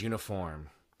orange uniform.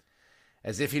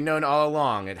 As if you'd known all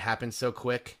along, it happened so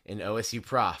quick, an OSU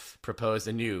prof proposed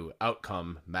a new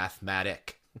outcome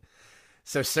mathematic.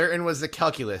 So certain was the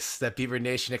calculus that Beaver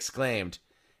Nation exclaimed,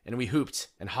 and we hooped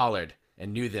and hollered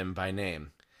and knew them by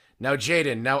name. Now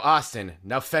Jaden, now Austin,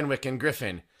 now Fenwick and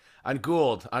Griffin, on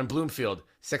Gould, on Bloomfield,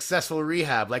 successful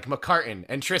rehab like McCartan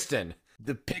and Tristan.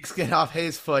 The pigskin off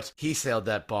Hayes' foot, he sailed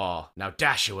that ball. Now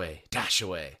dash away, dash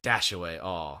away, dash away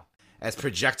all. As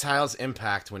projectiles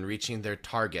impact when reaching their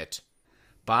target,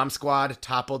 Bomb Squad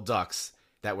toppled Ducks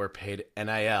that were paid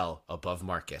NIL above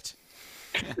market.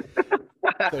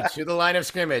 So to the line of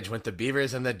scrimmage went the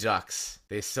Beavers and the Ducks.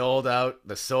 They sold out.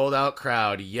 The sold-out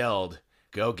crowd yelled,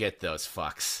 "Go get those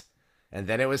fucks." And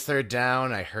then it was third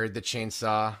down. I heard the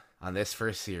chainsaw. On this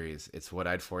first series, it's what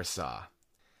I'd foresaw.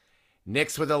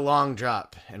 Nix with a long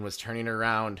drop and was turning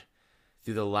around.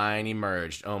 Through the line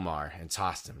emerged Omar and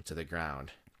tossed him to the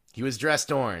ground. He was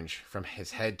dressed orange from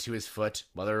his head to his foot,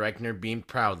 while the Reichner beamed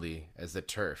proudly as the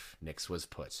turf Nix was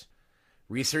put.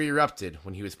 Reeser erupted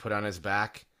when he was put on his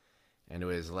back, and it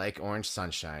was like orange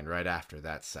sunshine right after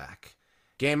that sack.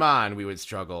 Game on, we would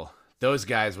struggle. Those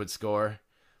guys would score,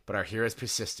 but our heroes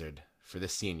persisted for the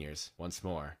seniors once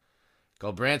more.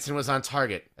 Gulbranson was on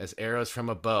target as arrows from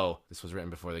a bow. This was written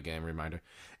before the game, reminder.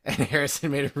 And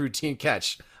Harrison made a routine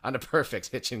catch on a perfect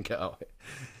hitch and go.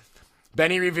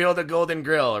 Benny revealed a golden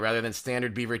grill rather than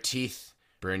standard beaver teeth.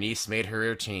 Bernice made her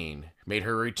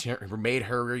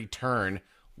return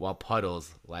while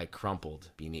puddles lie crumpled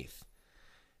beneath.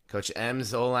 Coach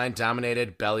M's O-line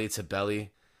dominated belly to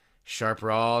belly. Sharp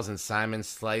Rawls and Simon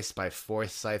sliced by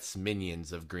Forsyth's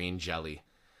minions of green jelly.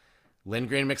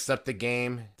 Lindgren mixed up the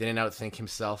game, didn't outthink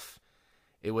himself.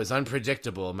 It was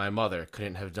unpredictable, my mother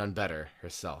couldn't have done better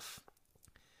herself.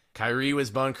 Kyrie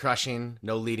was bone-crushing,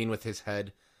 no leading with his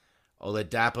head.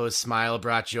 Oladapo's smile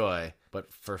brought joy,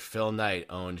 but for Phil Knight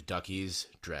owned Ducky's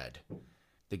dread.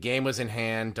 The game was in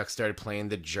hand. Ducks started playing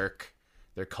the jerk.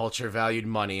 Their culture valued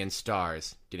money and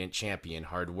stars, didn't champion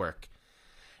hard work.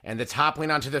 And the top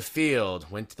went onto the field,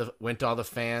 went all the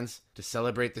fans to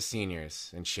celebrate the seniors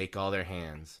and shake all their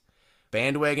hands.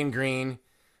 Bandwagon green,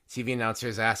 TV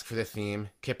announcers asked for the theme.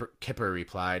 Kipper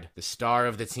replied, the star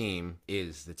of the team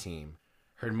is the team.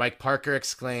 Heard Mike Parker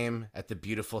exclaim at the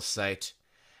beautiful sight,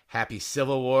 happy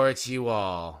Civil War to you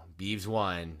all. Beavs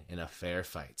won in a fair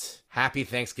fight. Happy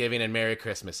Thanksgiving and Merry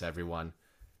Christmas, everyone.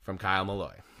 From Kyle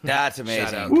Malloy. That's Shout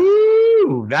amazing. out.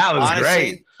 Woo! That was Honestly,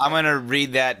 great. I'm going to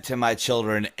read that to my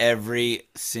children every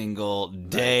single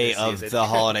day of the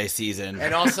holiday season.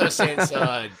 And also, since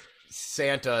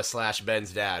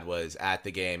Santa/Ben's dad was at the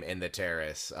game in the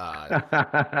terrace,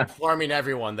 informing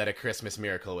everyone that a Christmas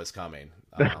miracle was coming.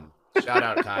 Shout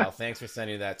out, Kyle. Thanks for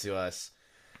sending that to us.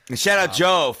 And shout out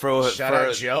Joe Shout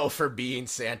out Joe for being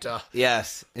Santa.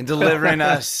 Yes, and delivering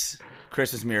us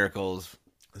Christmas miracles.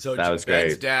 So That was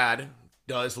Ben's great. dad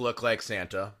does look like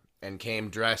Santa and came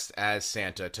dressed as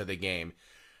Santa to the game.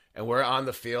 And we're on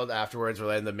the field afterwards. We're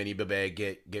letting the mini Bebe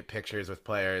get pictures with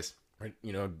players. We're,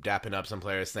 dapping up some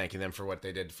players, thanking them for what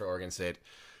they did for Oregon State.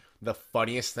 The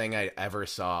funniest thing I ever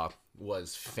saw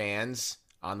was fans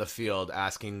on the field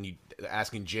asking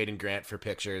Jaden Grant for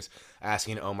pictures,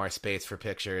 asking Omar Spates for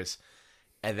pictures,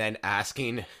 and then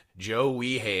asking Joe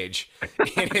Weehage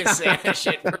in his Santa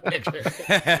shit for pictures.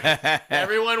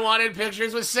 Everyone wanted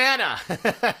pictures with Santa.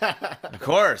 Of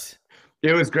course.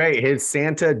 It was great. His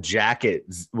Santa jacket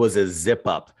was a zip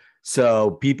up.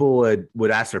 So people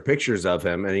would ask for pictures of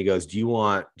him, and he goes, "Do you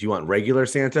want regular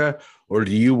Santa, or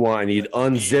do you want?" And he'd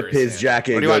unzip his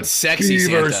jacket. Or do you want sexy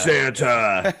Beaver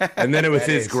Santa? Santa? And then it was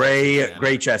his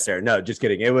gray chest hair. No, just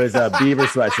kidding. It was a Beaver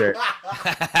sweatshirt.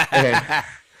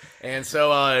 And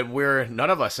so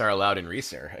none of us are allowed in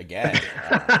Reeser again.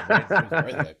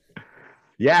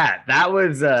 Yeah, that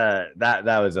was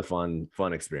a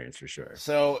fun experience for sure.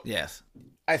 So Yes.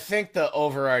 I think the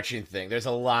overarching thing, there's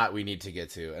a lot we need to get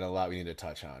to and a lot we need to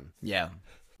touch on. Yeah.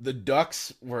 The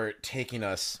Ducks were taking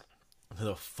us to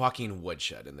the fucking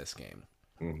woodshed in this game.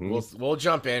 Mm-hmm. We'll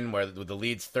jump in where the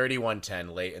lead's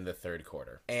 31-10 late in the third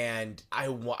quarter. And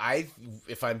I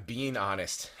if I'm being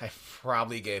honest, I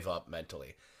probably gave up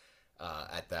mentally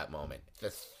at that moment.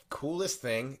 The coolest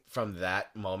thing from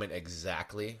that moment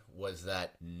exactly was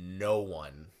that no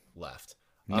one left.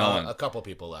 No one. A couple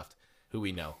people left who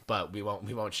we know, but we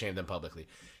won't shame them publicly.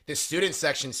 The student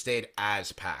section stayed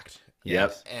as packed.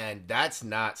 Yep. And that's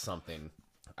not something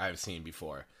I've seen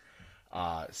before.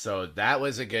 So that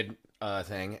was a good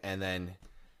thing. And then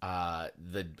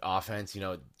the offense,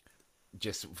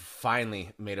 just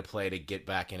finally made a play to get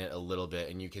back in it a little bit.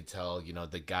 And you could tell,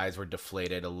 the guys were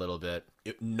deflated a little bit.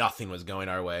 Nothing was going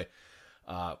our way.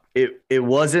 It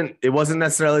wasn't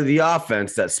necessarily the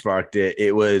offense that sparked it.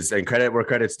 It was, and credit where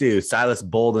credit's due, Silas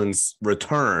Bolden's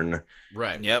return.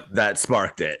 Right. Yep. That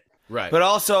sparked it. Right. But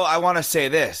also, I want to say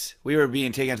this: we were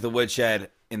being taken to the woodshed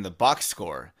in the box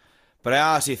score, but I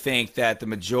honestly think that the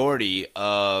majority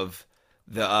of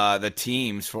the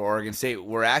teams for Oregon State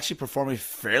were actually performing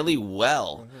fairly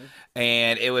well,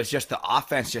 and it was just the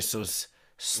offense just was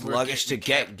sluggish to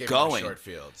get going. Short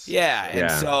fields. Yeah,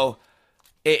 and so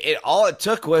it all it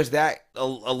took was that a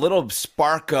little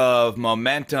spark of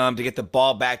momentum to get the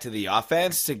ball back to the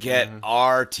offense to get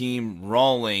our team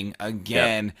rolling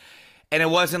again. Yep. And it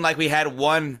wasn't like we had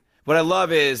one. What I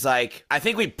love is, I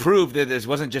think we proved that this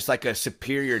wasn't just like a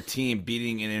superior team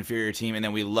beating an inferior team, and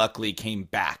then we luckily came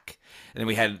back. And then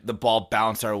we had the ball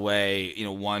bounce our way,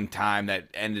 one time that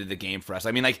ended the game for us.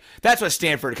 I mean, that's what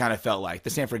Stanford kind of felt like. The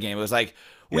Stanford game, it was like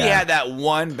we had that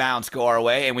one bounce go our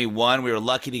way, and we won. We were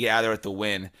lucky to get out of there with the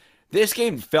win. This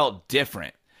game felt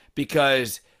different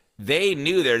because they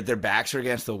knew their backs were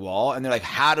against the wall, and they're like,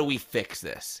 how do we fix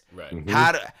this? Right.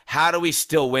 Mm-hmm. How do we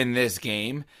still win this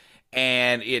game?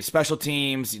 And it's special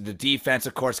teams, the defense,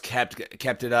 of course, kept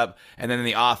it up, and then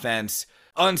the offense,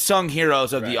 unsung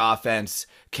heroes of the offense,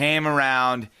 came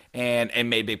around and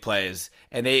made big plays,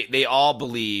 and they all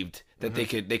believed that they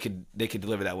could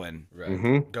deliver that win. Right.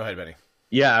 Mm-hmm. Go ahead, Benny.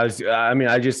 Yeah,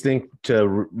 I just think to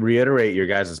reiterate your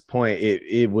guys' point,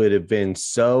 it would have been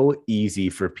so easy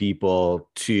for people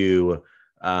to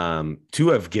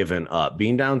have given up.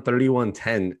 Being down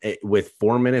 31-10 with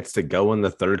 4 minutes to go in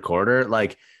the third quarter,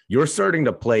 you're starting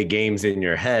to play games in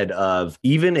your head of,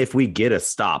 even if we get a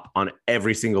stop on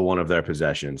every single one of their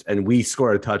possessions and we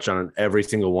score a touch on every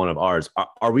single one of ours,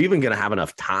 are we even going to have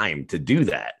enough time to do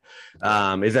that?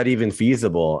 Is that even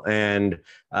feasible? And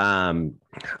credit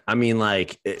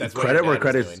where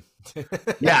credit's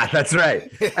Yeah, that's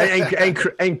right.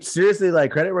 And seriously,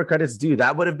 like credit where credit's due.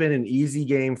 That would have been an easy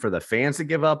game for the fans to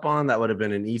give up on. That would have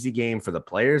been an easy game for the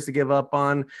players to give up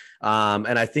on.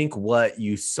 And I think what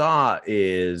you saw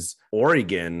is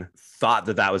Oregon thought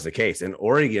that was the case, and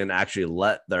Oregon actually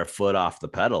let their foot off the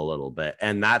pedal a little bit,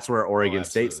 and that's where Oregon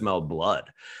State smelled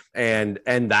blood. And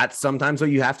that's sometimes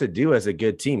what you have to do as a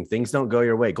good team. Things don't go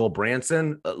your way. Cole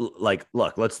Branson, like,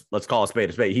 look, let's call a spade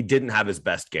a spade. He didn't have his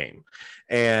best game,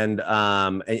 and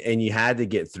you had to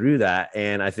get through that.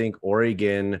 And I think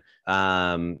Oregon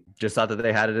just thought that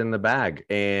they had it in the bag,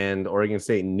 and Oregon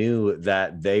State knew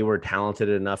that they were talented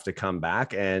enough to come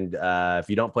back. And if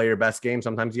you don't play your best game,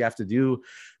 sometimes you have to do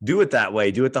it that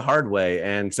way, do it the hard way.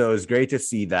 And so it was great to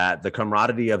see that the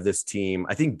camaraderie of this team.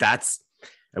 I think that's,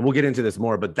 and we'll get into this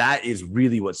more, but that is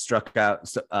really what stood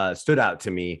out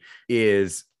to me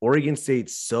is Oregon State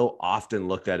so often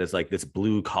looked at as like this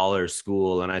blue collar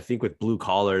school. And I think with blue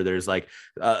collar, there's like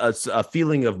a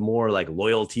feeling of more like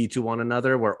loyalty to one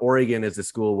another, where Oregon is a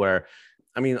school where,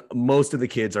 I mean, most of the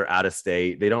kids are out of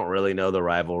state. They don't really know the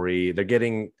rivalry. They're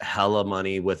getting hella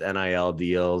money with NIL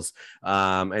deals.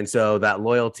 And so that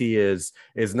loyalty is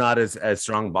not as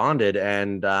strong bonded.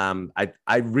 And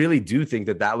I really do think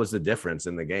that was the difference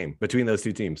in the game between those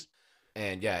two teams.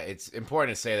 And yeah, it's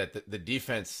important to say that the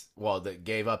defense, while that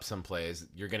gave up some plays,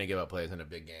 you're going to give up plays in a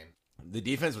big game. The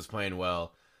defense was playing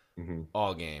well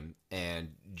all game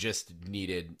and just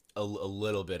needed a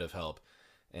little bit of help.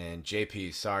 And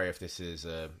JP, sorry if this is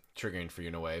triggering for you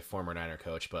in a way, former Niner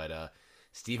coach, but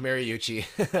Steve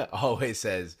Mariucci always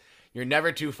says, you're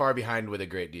never too far behind with a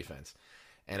great defense.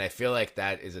 And I feel like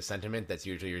that is a sentiment that's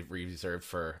usually reserved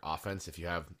for offense. If you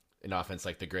have an offense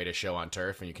like the greatest show on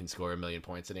turf and you can score 1 million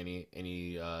points at any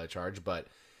charge. But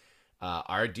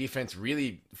our defense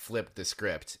really flipped the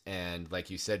script. And like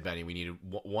you said, Benny, we needed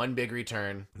one big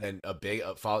return, then a big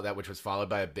follow that, which was followed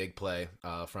by a big play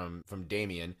from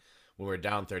Damian. We were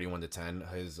down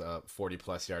 31-10, his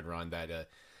 40-plus yard run that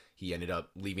he ended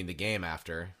up leaving the game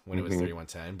after when it was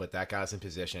 31-10. But that got us in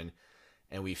position,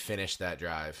 and we finished that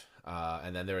drive.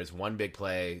 And then there was one big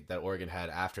play that Oregon had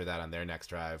after that on their next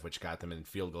drive, which got them in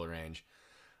field goal range.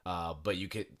 But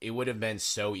it would have been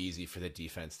so easy for the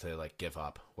defense to like give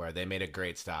up, where they made a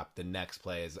great stop. The next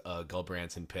play is a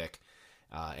Gulbranson pick,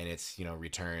 and it's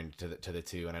returned to the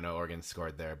 2. And I know Oregon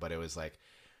scored there, but it was like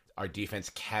our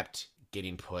defense kept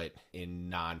getting put in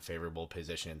non-favorable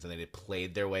positions, and they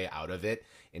played their way out of it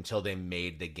until they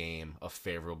made the game a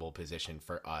favorable position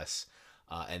for us.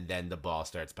 And then the ball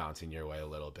starts bouncing your way a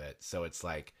little bit. So it's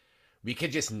like we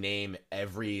could just name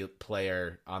every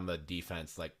player on the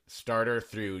defense, like starter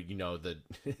through, the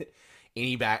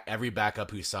every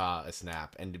backup who saw a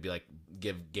snap, and to be like,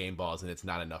 give game balls, and it's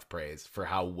not enough praise for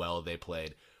how well they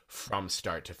played from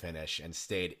start to finish and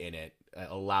stayed in it,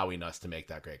 allowing us to make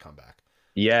that great comeback.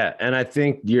 Yeah, and I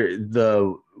think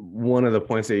one of the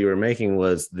points that you were making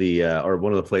was or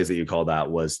one of the plays that you called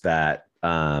out was that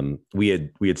we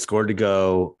had scored to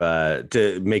go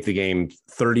to make the game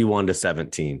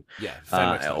 31-17. Yeah,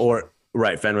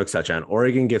 Fenwick's touchdown.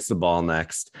 Oregon gets the ball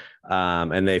next,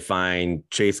 and they find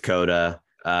Chase Cota.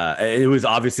 It was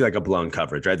obviously like a blown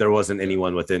coverage, right? There wasn't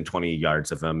anyone within 20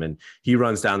 yards of him, and he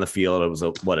runs down the field. It was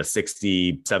a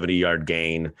 60-70 yard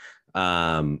gain.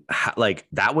 Like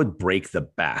that would break the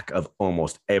back of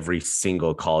almost every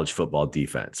single college football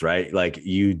defense, right? Like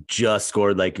you just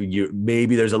scored, like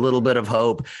maybe there's a little bit of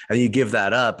hope, and you give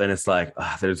that up, and it's like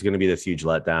there's going to be this huge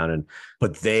letdown.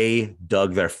 But they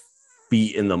dug their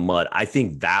feet in the mud. I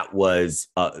think that was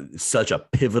such a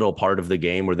pivotal part of the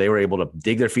game, where they were able to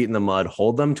dig their feet in the mud,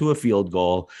 hold them to a field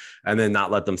goal, and then not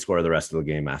let them score the rest of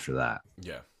the game after that.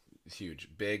 Yeah, it's huge.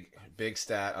 Big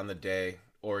stat on the day.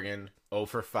 Oregon 0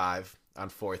 for 5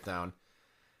 on 4th down.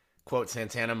 Quote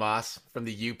Santana Moss from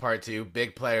the U Part 2,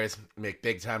 big players make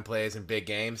big time plays in big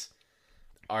games.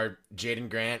 Our Jaden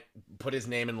Grant put his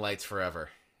name in lights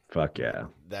forever. Fuck yeah.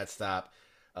 That stop,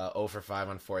 0 for 5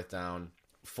 on 4th down.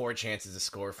 4 chances to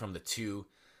score from the 2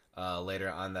 later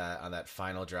on that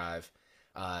final drive.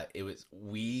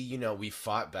 We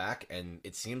fought back, and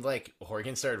it seemed like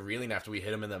Oregon started reeling after we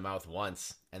hit them in the mouth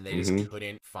once, and they just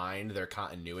couldn't find their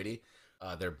continuity.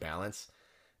 Their balance.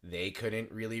 They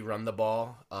couldn't really run the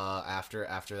ball after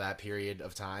that period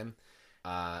of time,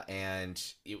 and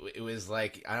it was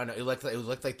like, I don't know. It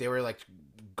looked like they were like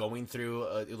going through.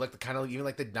 It looked kind of even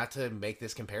like not to make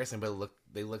this comparison, but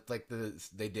they looked like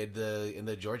they did in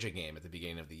the Georgia game at the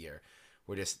beginning of the year,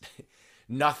 where just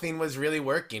nothing was really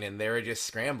working, and they were just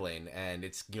scrambling. And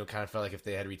it's kind of felt like if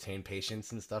they had retained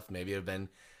patience and stuff, maybe it'd have been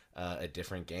a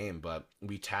different game. But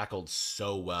we tackled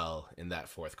so well in that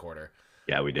 4th quarter.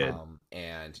 Yeah, we did.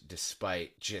 And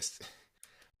despite just,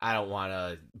 I don't want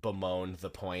to bemoan the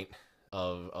point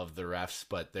of the refs,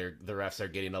 but the refs are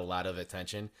getting a lot of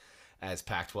attention, as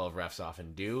Pac-12 refs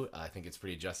often do. I think it's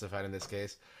pretty justified in this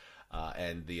case.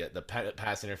 And the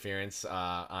pass interference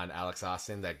on Alex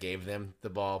Austin that gave them the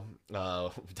ball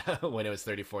when it was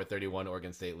 34-31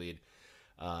 Oregon State lead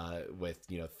with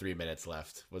 3 minutes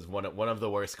left was one of the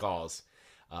worst calls.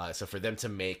 So for them to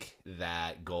make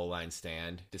that goal line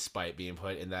stand despite being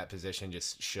put in that position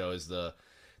just shows the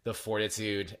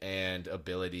fortitude and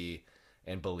ability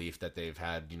and belief that they've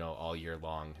had all year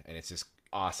long, and it's just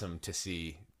awesome to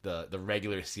see the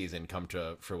regular season come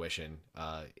to fruition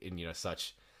in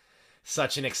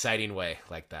such an exciting way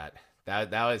like that.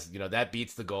 That was that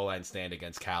beats the goal line stand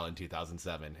against Cal in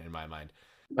 2007 in my mind.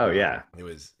 Oh yeah, it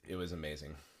was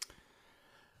amazing.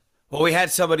 Well, we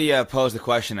had somebody pose the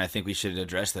question. I think we should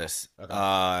address this. Okay.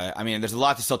 I mean, there's a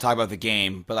lot to still talk about the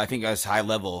game, but I think it's high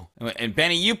level. And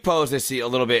Benny, you posed this a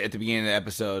little bit at the beginning of the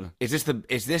episode. Is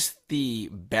this the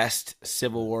best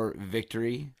Civil War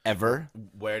victory ever?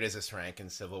 Where does this rank in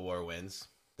Civil War wins?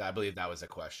 I believe that was a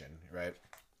question, right?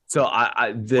 So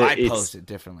I posed it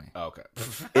differently. Oh, okay.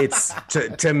 It's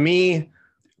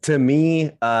to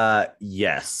me,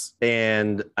 yes.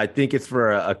 And I think it's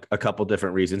for a couple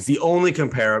different reasons. The only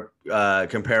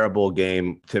comparable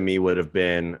game to me would have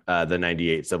been the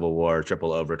 98 Civil War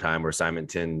triple overtime where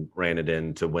Simonton ran it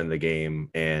in to win the game.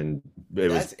 And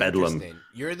it was bedlam.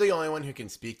 You're the only one who can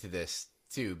speak to this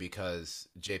too, because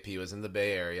JP was in the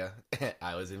Bay Area.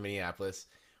 I was in Minneapolis.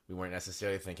 We weren't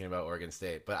necessarily thinking about Oregon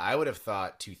State, but I would have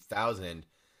thought 2000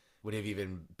 would have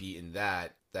even beaten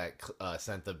that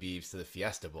sent the Beavs to the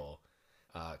Fiesta Bowl,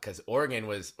 because Oregon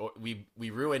was we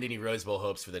ruined any Rose Bowl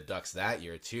hopes for the Ducks that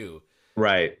year too.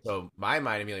 Right. So my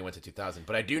mind immediately went to 2000,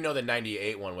 but I do know the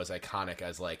 98 one was iconic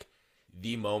as like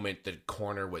the moment the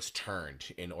corner was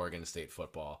turned in Oregon State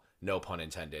football. No pun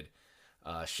intended.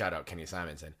 Shout out Kenny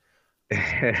Simonson.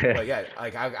 But yeah,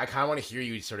 like I kind of want to hear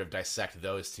you sort of dissect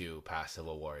those two past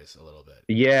Civil Wars a little bit.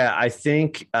 Yeah, I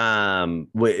think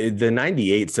the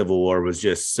 98 Civil War was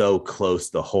just so close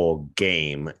the whole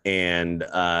game. And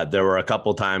there were a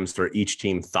couple times where each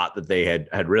team thought that they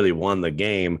had really won the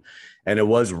game. And it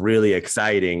was really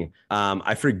exciting.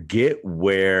 I forget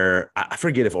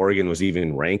if Oregon was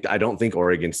even ranked. I don't think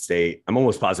Oregon State, I'm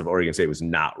almost positive Oregon State was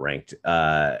not ranked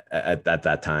at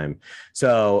that time.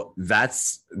 So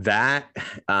that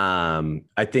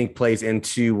I think plays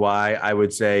into why I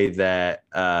would say that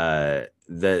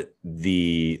that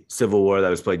the Civil War that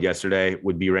was played yesterday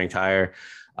would be ranked higher.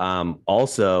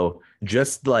 Also,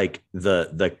 just like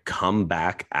the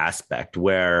comeback aspect,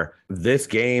 where this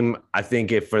game, I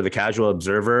think if for the casual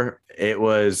observer, it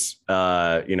was,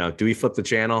 do we flip the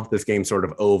channel? This game sort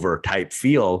of over type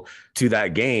feel to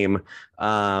that game.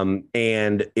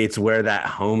 And it's where that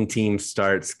home team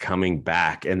starts coming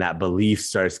back and that belief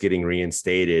starts getting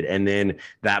reinstated. And then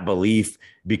that belief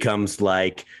becomes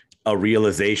like a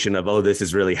realization of, oh, this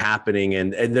is really happening.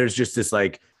 And there's just this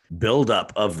like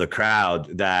buildup of the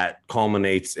crowd that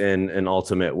culminates in an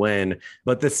ultimate win.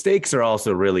 But the stakes are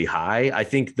also really high. I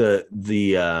think the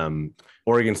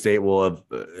Oregon State will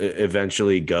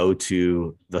eventually go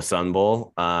to the Sun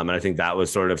Bowl. And I think that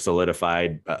was sort of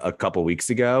solidified a couple weeks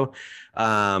ago.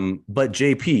 But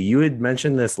JP, you had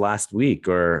mentioned this last week,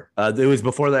 or it was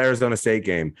before the Arizona State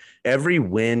game. Every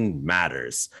win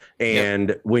matters.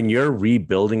 And when you're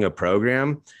rebuilding a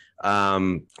program,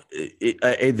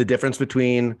 the difference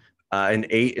between an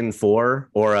 8-4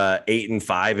 or a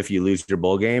 8-5 if you lose your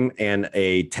bowl game and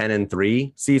a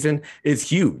 10-3 season is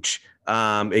huge.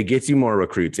 It gets you more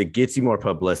recruits. It gets you more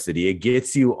publicity. It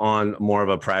gets you on more of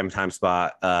a primetime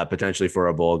spot, potentially for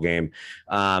a bowl game.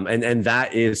 And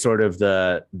that is sort of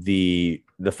the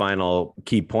final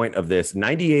key point of this.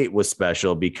 98 was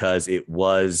special because it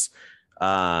was,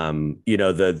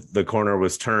 the corner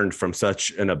was turned from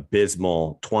such an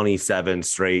abysmal 27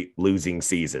 straight losing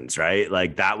seasons, right?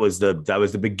 Like that was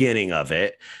the beginning of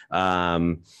it.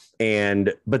 But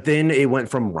then it went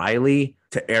from Riley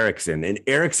to Erickson, and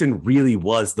Erickson really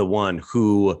was the one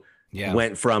who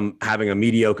went from having a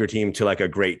mediocre team to like a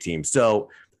great team. So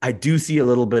I do see a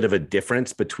little bit of a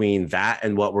difference between that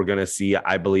and what we're going to see,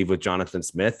 I believe, with Jonathan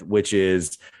Smith, which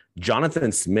is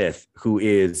Jonathan Smith, who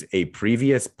is a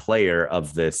previous player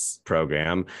of this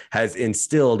program, has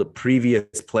instilled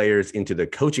previous players into the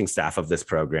coaching staff of this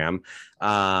program,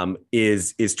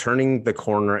 is turning the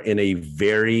corner in a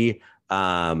very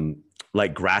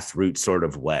like grassroots sort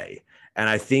of way. And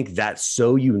I think that's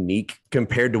so unique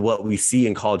compared to what we see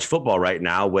in college football right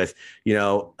now with,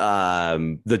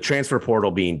 the transfer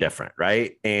portal being different,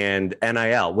 right? And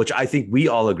NIL, which I think we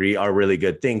all agree are really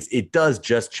good things. It does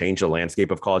just change the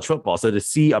landscape of college football. So to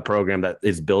see a program that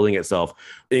is building itself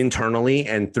internally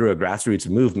and through a grassroots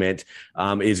movement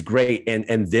is great.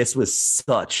 And this was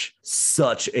such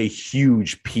a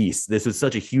huge piece. This was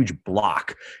such a huge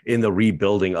block in the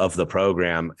rebuilding of the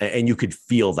program. And you could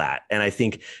feel that. And I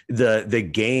think the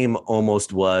game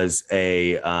almost was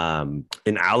an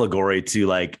allegory to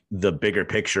like the bigger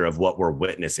picture of what we're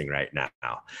witnessing right now.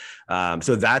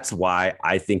 So that's why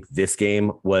I think this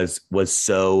game was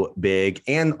so big.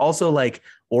 And also like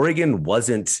Oregon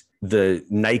wasn't the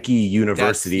Nike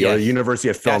University or the University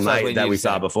of Phil Knight that we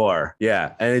saw before.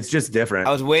 Yeah. And it's just different.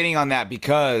 I was waiting on that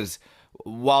because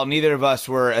while neither of us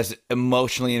were as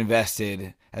emotionally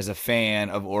invested as a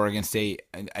fan of Oregon State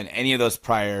and any of those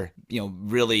prior,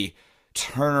 really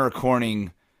corner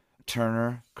turning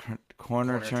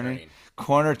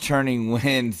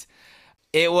wins,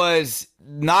 it was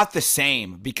not the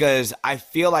same because I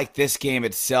feel like this game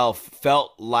itself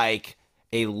felt like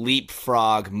a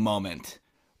leapfrog moment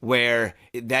where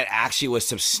that actually was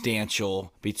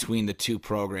substantial between the two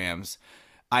programs.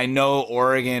 I know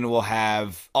Oregon will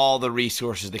have all the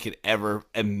resources they could ever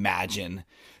imagine,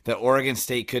 that Oregon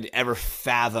State could ever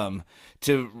fathom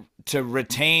to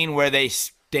retain where they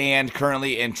stand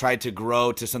currently and try to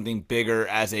grow to something bigger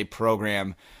as a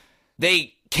program.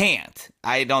 They can't.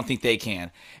 I don't think they can.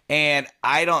 And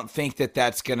I don't think that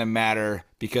that's going to matter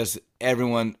because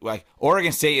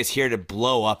Oregon State is here to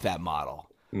blow up that model.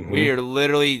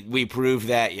 Mm-hmm. We proved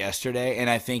that yesterday. And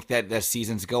I think that as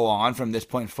seasons go on from this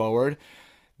point forward,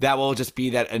 that will just be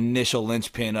that initial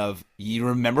linchpin of, you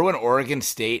remember when Oregon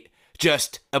State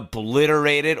just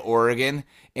obliterated Oregon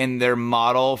in their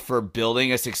model for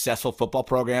building a successful football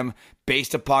program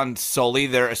based upon solely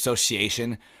their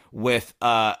association with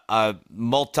a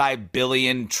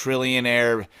multi-billion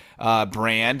trillionaire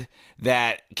brand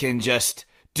that can just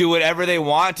do whatever they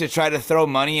want to try to throw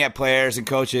money at players and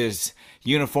coaches,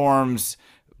 uniforms,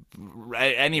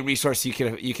 any resource you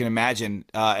can imagine,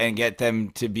 and get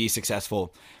them to be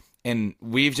successful. And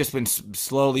we've just been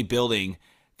slowly building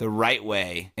the right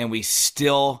way, and we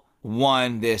still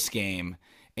won this game.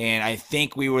 And I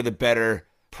think we were the better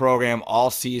program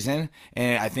all season.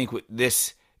 And I think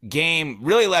this game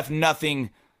really left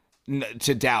nothing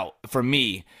to doubt for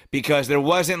me because there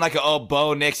wasn't like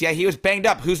Bo Nix. Yeah, he was banged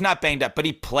up. Who's not banged up? But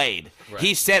he played. Right.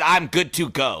 He said, "I'm good to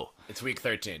go." It's week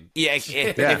 13. Yeah,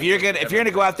 if you're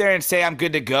gonna go out there and say I'm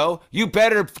good to go, you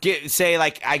better say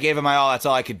like I gave him my all. That's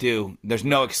all I could do. There's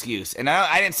no excuse. And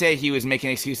I didn't say he was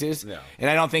making excuses, and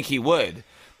I don't think he would.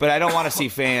 But I don't want to see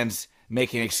fans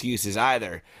making excuses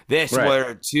either. This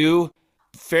were two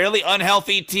fairly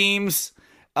unhealthy teams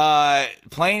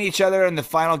playing each other in the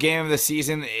final game of the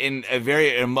season in a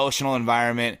very emotional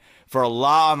environment for a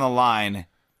lot on the line,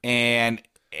 and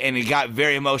it got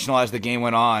very emotional as the game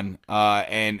went on,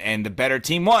 and the better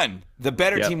team won. The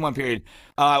better team won, period.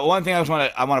 One thing I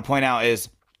want to point out is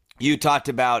you talked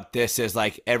about this as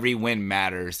like every win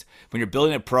matters. When you're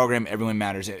building a program, every win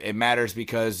matters. It matters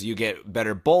because you get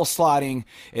better bowl slotting.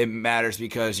 It matters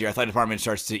because your athletic department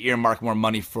starts to earmark more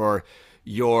money for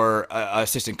your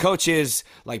assistant coaches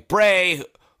like Bray,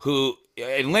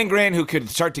 and Lindgren, who could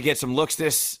start to get some looks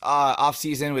this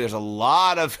offseason. There's a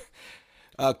lot of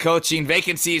coaching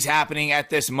vacancies happening at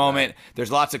this moment.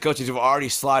 There's lots of coaches who've already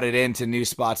slotted into new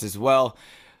spots as well.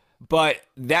 But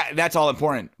that's all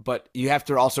important. But you have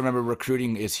to also remember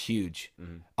recruiting is huge.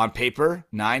 Mm-hmm. On paper,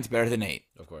 9's better than 8.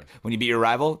 Of course. When you beat your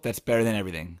rival, that's better than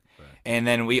everything. Right. And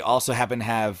then we also happen to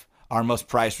have our most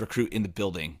prized recruit in the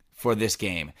building for this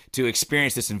game to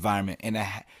experience this environment in a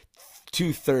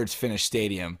 2/3 finished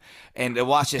stadium and to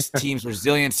watch this team's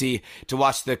resiliency, to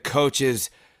watch the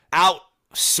coaches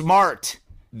outsmart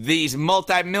these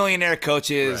multi-millionaire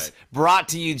coaches brought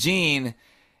to Eugene.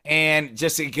 And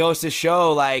just it goes to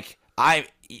show, like,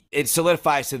 it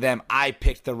solidifies to them, I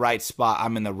picked the right spot.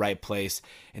 I'm in the right place.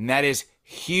 And that is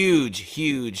huge,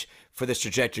 huge for this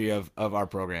trajectory of our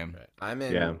program. Right. I'm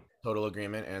in total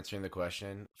agreement answering the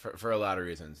question for a lot of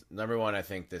reasons. Number one, I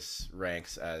think this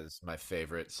ranks as my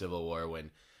favorite Civil War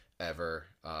win ever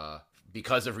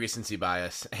because of recency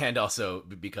bias and also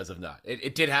because of not.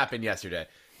 It did happen yesterday.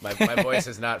 My voice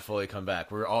has not fully come back.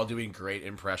 We're all doing great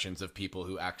impressions of people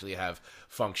who actually have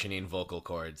functioning vocal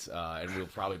cords, and we'll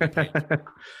probably be paid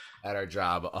at our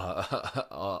job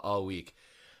all week.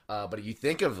 But you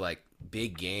think of like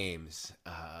big games,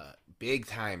 big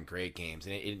time great games,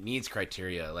 and it needs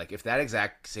criteria. Like if that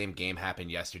exact same game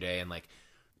happened yesterday, and like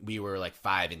we were like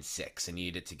 5-6 and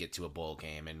needed to get to a bowl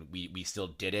game, and we still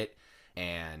did it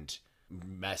and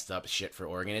messed up shit for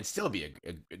Oregon. It'd still be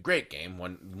a great game,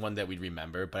 one that we'd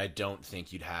remember, but I don't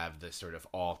think you'd have the sort of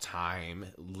all-time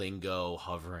lingo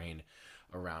hovering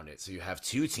around it. So you have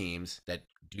two teams that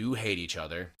do hate each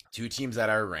other, two teams that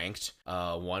are ranked,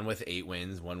 one with 8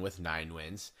 wins, one with 9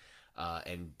 wins,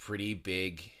 and pretty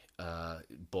big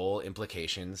bowl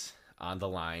implications on the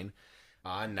line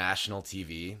on national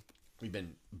TV. We've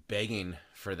been begging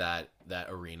for that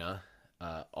arena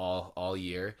all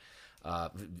year,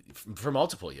 for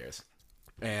multiple years,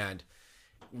 and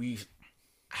we've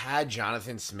had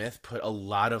Jonathan Smith put a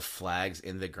lot of flags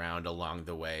in the ground along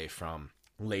the way from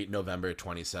late November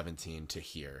 2017 to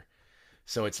here.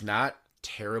 So it's not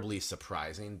terribly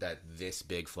surprising that this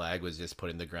big flag was just put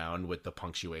in the ground with the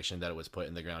punctuation that it was put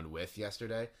in the ground with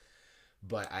yesterday.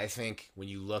 But I think when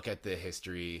you look at the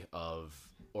history of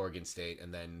Oregon State,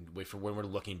 and then when we're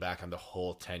looking back on the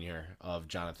whole tenure of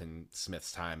Jonathan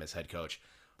Smith's time as head coach,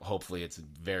 hopefully it's a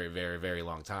very, very, very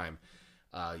long time,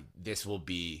 this will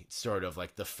be sort of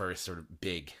like the first sort of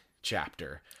big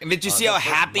chapter. And did you see how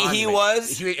happy he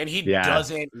was? He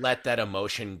doesn't let that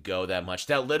emotion go that much.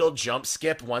 That little jump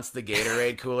skip once the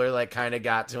Gatorade cooler like kind of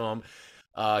got to him,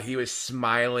 he was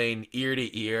smiling ear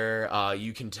to ear.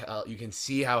 You can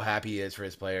see how happy he is for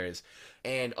his players.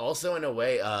 And also in a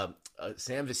way,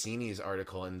 Sam Vecini's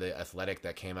article in The Athletic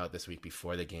that came out this week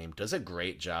before the game does a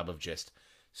great job of just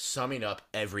summing up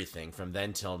everything from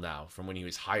then till now, from when he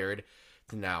was hired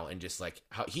to now, and just like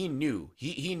how he knew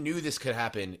this could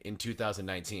happen in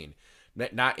 2019,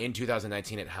 not in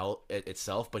 2019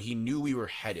 itself, but he knew we were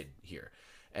headed here,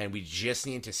 and we just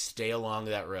needed to stay along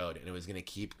that road, and it was going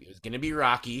to be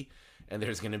rocky, and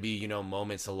there's going to be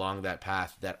moments along that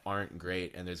path that aren't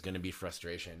great, and there's going to be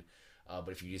frustration, but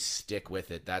if you just stick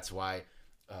with it, that's why.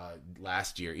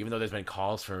 Last year, even though there's been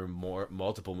calls for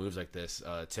multiple moves like this,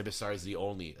 Tibesar is the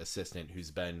only assistant who's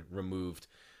been removed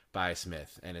by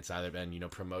Smith, and it's either been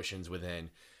promotions within,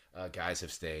 guys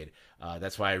have stayed.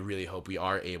 That's why I really hope we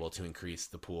are able to increase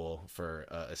the pool for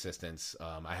assistants.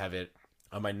 I have it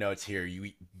on my notes here.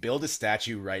 You build a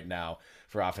statue right now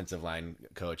for offensive line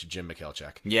coach Jim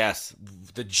McKelchek. Yes,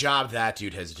 the job that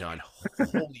dude has done.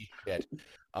 Holy shit.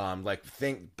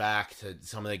 Think back to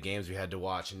some of the games we had to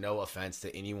watch, and no offense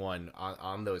to anyone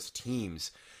on those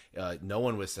teams. No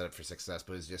one was set up for success,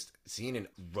 but it was just seeing a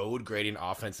road grading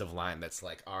offensive line that's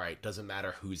like, all right, doesn't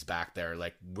matter who's back there.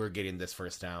 Like, we're getting this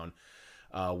first down.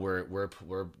 We're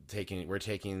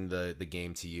taking the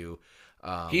game to you.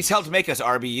 He's helped make us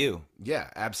RBU. Yeah,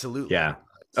 absolutely. Yeah.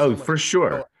 For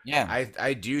sure. Yeah.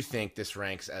 I do think this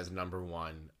ranks as number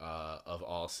 1 of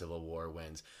all Civil War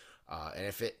wins. And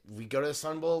if we go to the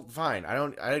Sun Bowl, fine. I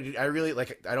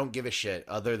don't give a shit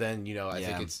other than, I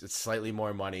think it's slightly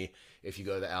more money if you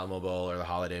go to the Alamo Bowl or the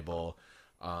Holiday Bowl.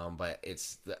 But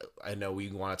I know we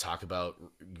want to talk about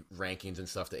rankings and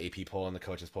stuff. The AP poll and the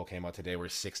coaches poll came out today. We're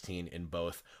 16 in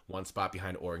both, 1 spot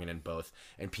behind Oregon in both,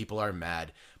 and people are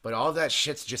mad. But all of that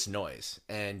shit's just noise.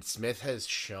 And Smith has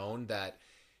shown that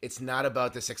it's not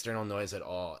about this external noise at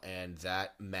all, and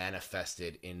that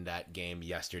manifested in that game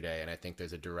yesterday, and I think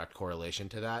there's a direct correlation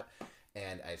to that.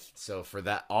 And so for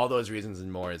that, all those reasons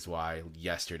and more is why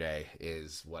yesterday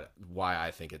is why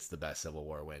I think it's the best Civil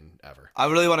War win ever. I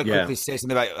really want to quickly say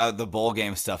something about the bowl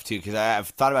game stuff too, because I've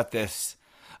thought about this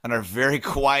on our very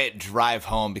quiet drive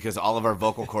home because all of our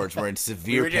vocal cords were in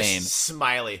severe pain.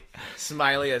 Smiley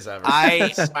as ever.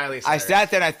 I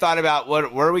sat there and I thought about where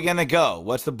are we gonna go?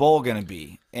 What's the bowl gonna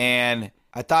be? And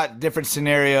I thought different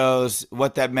scenarios,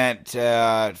 what that meant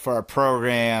for our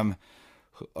program,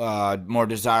 more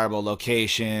desirable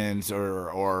locations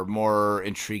or more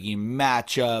intriguing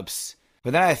matchups.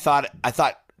 But then I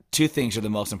thought 2 things are the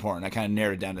most important. I kind of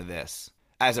narrowed it down to this.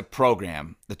 As a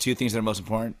program, the 2 things that are most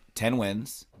important: 10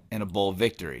 wins and a bowl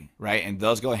victory, right? And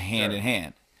those go hand in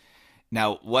hand.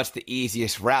 Now, what's the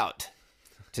easiest route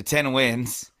to 10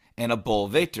 wins and a bowl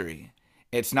victory?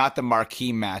 It's not the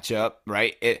marquee matchup,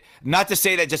 right? Not to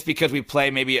say that just because we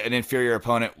play maybe an inferior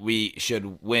opponent, we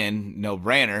should win, no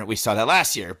brainer. We saw that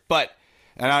last year. But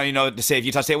I don't even know what to say if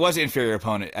Utah State was an inferior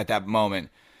opponent at that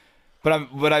moment.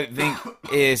 But what I think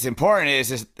is important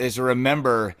is to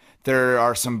remember there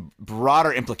are some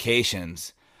broader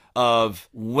implications of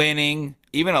winning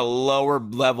even a lower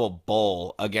level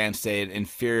bowl against an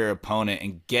inferior opponent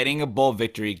and getting a bowl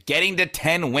victory, getting to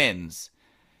 10 wins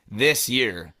this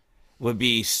year would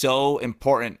be so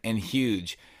important and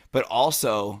huge But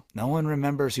also, no one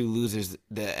remembers who loses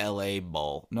the LA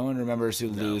Bowl. No one remembers who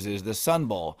loses the Sun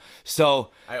Bowl.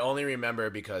 So I only remember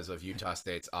because of Utah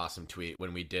State's awesome tweet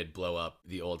when we did blow up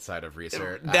the old side of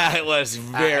research. that was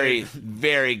very,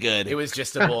 very good. It was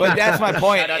just a bull. But that's my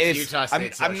point. Shout out to Is Utah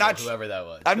State I'm not whoever that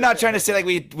was. I'm not trying to say like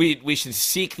we should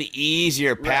seek the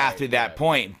easier path to that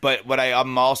point. But what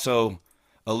I'm also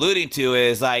alluding to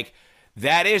is like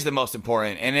that is the most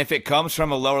important. And if it comes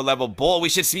from a lower level bowl, we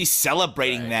should be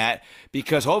celebrating that,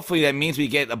 because hopefully that means we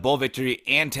get a bowl victory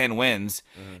and 10 wins.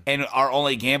 And our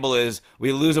only gamble is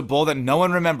we lose a bowl that no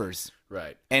one remembers.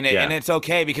 Right. And it's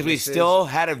okay, because we still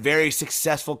had a very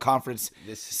successful conference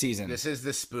season. This is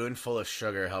the spoonful of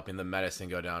sugar helping the medicine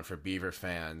go down for Beaver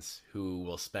fans who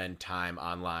will spend time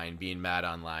online being mad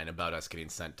online about us getting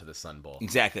sent to the Sun Bowl.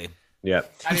 Exactly.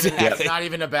 Yep. It's not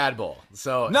even a bad bowl.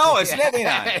 So No, it's definitely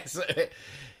not.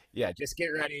 Yeah, just get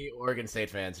ready, Oregon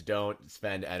State fans. Don't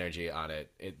spend energy on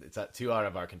it. It's too out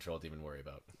of our control to even worry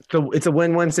about. So it's a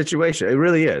win-win situation. It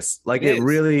really is. Like it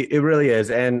really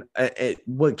is. And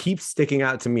what keeps sticking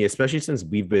out to me, especially since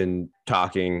we've been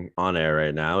talking on air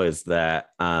right now, is that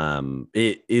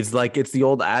it is like it's the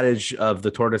old adage of the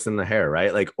tortoise and the hare,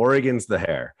 right? Like Oregon's the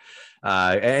hare.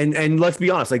 And let's be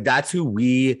honest, like that's who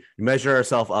we measure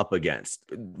ourselves up against,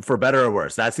 for better or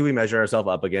worse. That's who we measure ourselves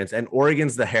up against. And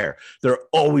Oregon's the hare. They're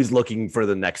always looking for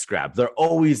the next grab. They're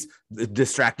always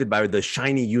distracted by the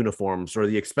shiny uniforms or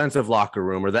the expensive locker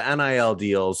room or the NIL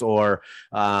deals or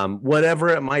whatever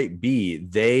it might be.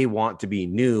 They want to be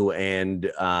new,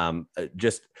 and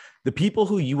just the people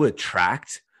who you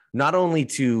attract, not only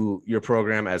to your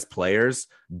program as players,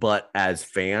 but as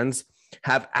fans,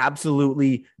 have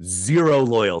absolutely zero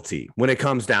loyalty when it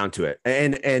comes down to it.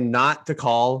 And not to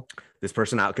call this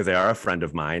person out because they are a friend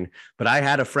of mine, but I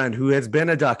had a friend who has been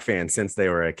a Duck fan since they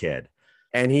were a kid.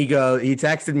 And he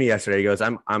texted me yesterday. He goes,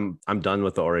 I'm done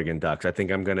with the Oregon Ducks. I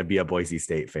think I'm going to be a Boise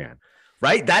State fan.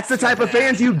 Right? That's the type of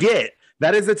fans you get.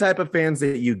 That is the type of fans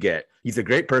that you get. He's a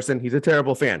great person. He's a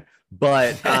terrible fan.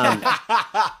 But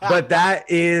but that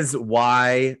is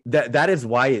why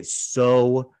it's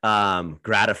so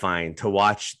gratifying to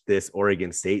watch this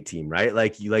Oregon State team, right?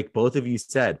 Like both of you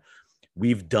said,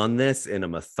 we've done this in a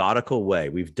methodical way.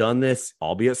 We've done this,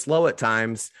 albeit slow at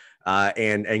times,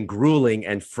 and grueling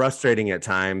and frustrating at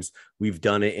times. We've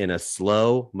done it in a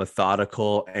slow,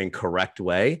 methodical, and correct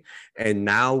way. And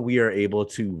now we are able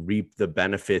to reap the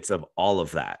benefits of all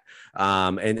of that.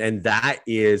 And that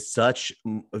is such,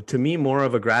 to me, more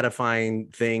of a gratifying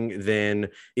thing than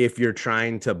if you're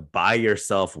trying to buy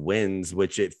yourself wins,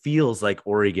 which it feels like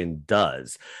Oregon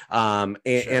does. And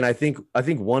I think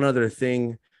one other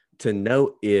thing to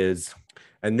note is,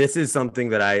 and this is something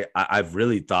that I've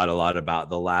really thought a lot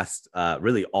about the last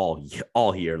really all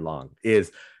year long,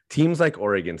 is teams like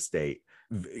Oregon State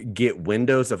get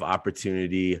windows of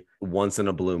opportunity once in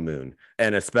a blue moon.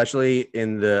 And especially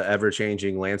in the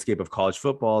ever-changing landscape of college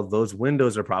football, those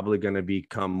windows are probably going to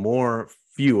become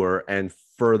fewer and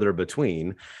further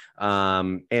between.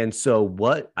 And so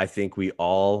what I think we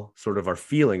all sort of are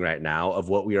feeling right now of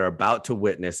what we are about to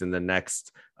witness in the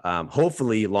next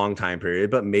hopefully long time period,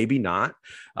 but maybe not,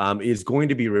 is going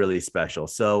to be really special.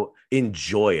 So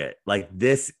enjoy it. Like,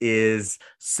 this is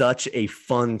such a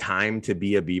fun time to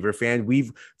be a Beaver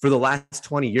fan. For the last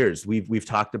 20 years, we've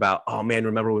talked about, oh man,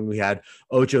 remember when we had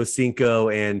Ocho Cinco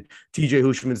and TJ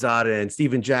Hushmanzada and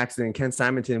Steven Jackson and Ken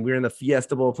Simonton, we were in the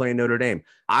Fiesta Bowl playing Notre Dame.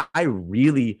 I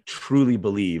really, truly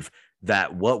believe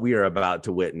that what we are about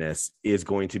to witness is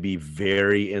going to be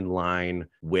very in line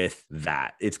with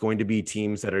that. It's going to be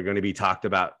teams that are going to be talked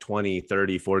about 20,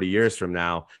 30, 40 years from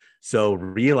now. So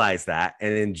realize that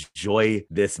and enjoy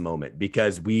this moment,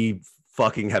 because we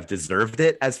fucking have deserved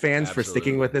it as fans. Absolutely. For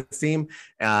sticking with this team.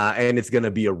 And it's going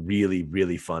to be a really,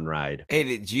 really fun ride. Hey,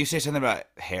 did you say something about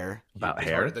hair? About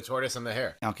hair? The tortoise and the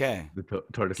hare. Okay. The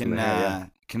tortoise and the hare, yeah.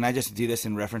 Can I just do this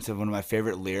in reference of one of my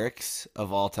favorite lyrics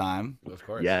of all time? Of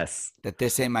course. Yes. That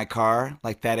this ain't my car,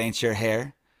 like that ain't your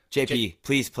hair. JP,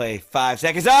 please play 5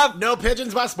 seconds up. No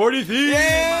pigeons by Sporty Thief.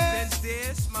 Yeah.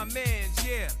 My man's,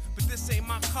 yeah. But this ain't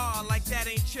my car, like that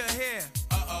ain't your hair.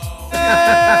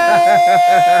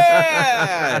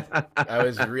 I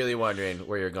was really wondering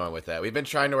where you're going with that. We've been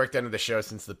trying to work that into the show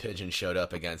since the pigeon showed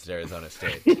up against Arizona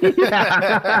State.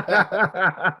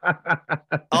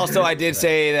 Also, I did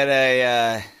say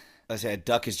that a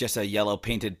duck is just a yellow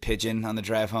painted pigeon on the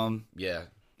drive home. Yeah.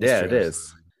 Yeah, it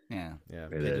is. Yeah. Yeah.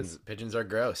 It pigeons are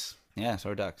gross. Yeah,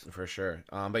 so are ducks. For sure.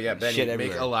 But yeah, Ben, Shit you make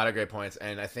everywhere. a lot of great points.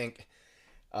 And I think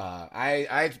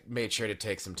I made sure to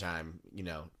take some time,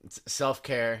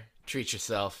 self-care, treat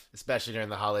yourself, especially during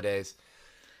the holidays.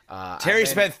 Terry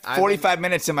spent 45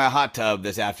 minutes in my hot tub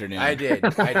this afternoon. I did.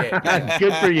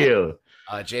 Good for you.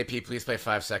 JP, please play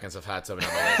 5 seconds of hot tub and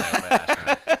I'm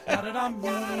gonna Now that I'm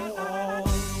really old,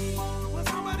 will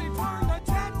somebody turn the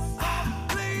taps off,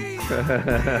 please?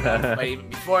 But even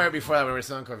before that, when we were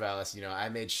still in Corvallis, I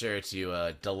made sure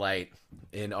to delight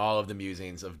in all of the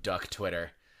musings of Duck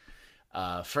Twitter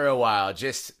for a while.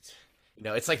 Just,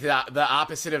 it's like the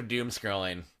opposite of doom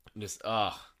scrolling. Just,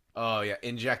 oh yeah,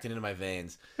 injected into my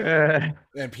veins. And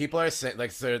people are saying,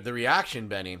 like, so the reaction,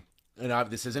 Benny, and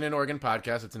this isn't an Oregon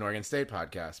podcast, it's an Oregon State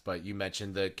podcast, but you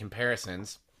mentioned the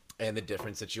comparisons and the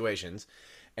different situations,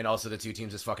 and also the two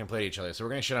teams just fucking played each other. So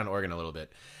we're going to shit on Oregon a little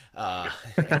bit.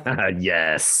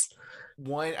 Yes.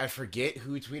 One, I forget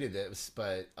who tweeted this,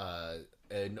 but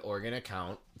an Oregon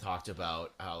account talked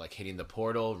about how, like, hitting the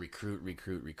portal,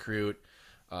 recruit,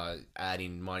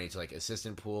 adding money to, like,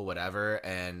 assistant pool, whatever,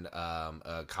 and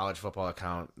a college football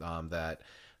account that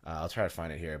I'll try to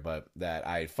find it here, but that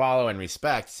I follow and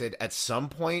respect said at some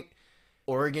point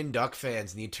Oregon Duck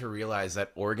fans need to realize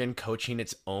that Oregon coaching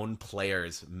its own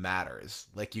players matters.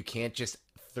 Like, you can't just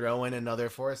throw in another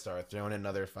 4-star, throw in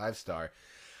another 5-star.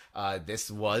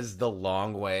 This was the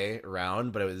long way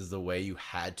around, but it was the way you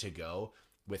had to go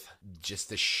with just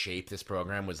the shape this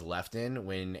program was left in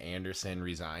when Anderson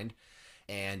resigned.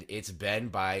 And it's been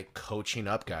by coaching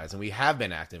up guys. And we have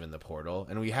been active in the portal,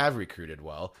 and we have recruited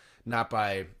well. Not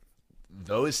by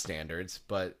those standards,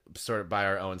 but sort of by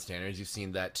our own standards. You've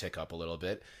seen that tick up a little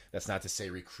bit. That's not to say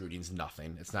recruiting's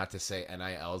nothing. It's not to say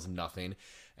NIL's nothing,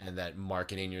 and that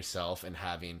marketing yourself and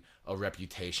having a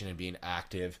reputation and being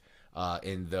active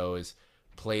in those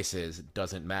places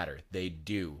doesn't matter. They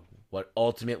do. What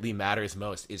ultimately matters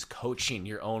most is coaching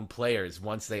your own players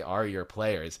once they are your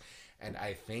players. And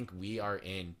I think we are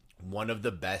in one of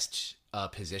the best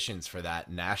positions for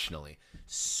that nationally.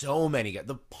 So many guys.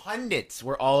 The pundits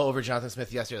were all over Jonathan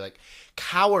Smith yesterday. Like,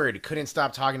 Coward couldn't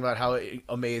stop talking about how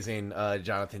amazing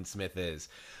Jonathan Smith is.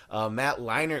 Matt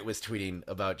Leinart was tweeting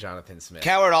about Jonathan Smith.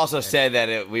 Coward also said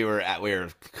that we were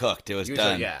cooked. It was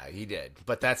done. Yeah, he did.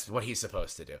 But that's what he's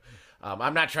supposed to do.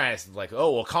 I'm not trying to like,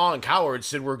 oh, well, Colin Coward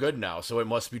said we're good now, so it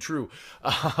must be true.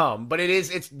 But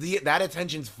that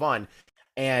attention's fun.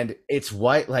 And it's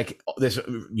what, like, this,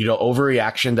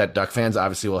 overreaction that Duck fans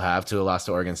obviously will have to a loss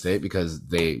to Oregon State because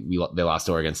they lost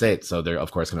to Oregon State. So they're,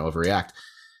 of course, going to overreact.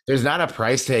 There's not a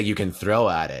price tag you can throw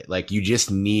at it. Like, you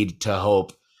just need to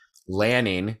hope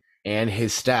Lanning and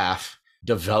his staff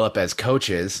develop as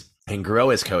coaches and grow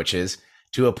as coaches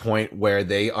to a point where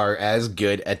they are as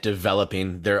good at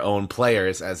developing their own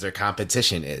players as their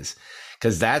competition is.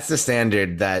 Because that's the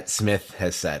standard that Smith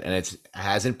has set. And it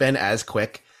hasn't been as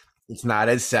quick. It's not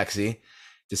as sexy,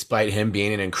 despite him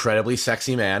being an incredibly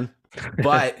sexy man.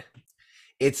 But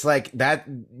it's like that.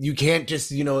 You can't just,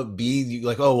 be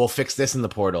like, oh, we'll fix this in the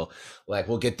portal. Like,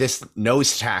 we'll get this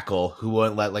nose tackle who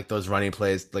won't let, like, those running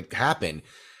plays, like, happen.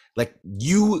 Like,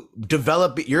 you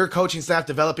develop your coaching staff,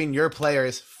 developing your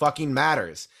players fucking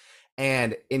matters.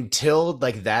 And until,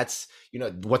 like, that's,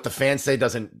 what the fans say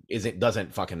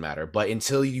doesn't fucking matter. But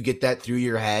until you get that through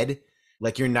your head,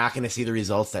 like, you're not going to see the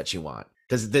results that you want.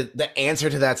 Because the answer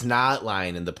to that's not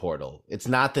lying in the portal. It's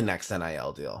not the next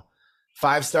NIL deal.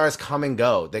 5-stars come and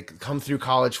go. They come through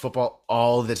college football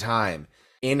all the time.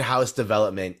 In-house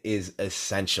development is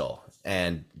essential.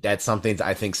 And that's something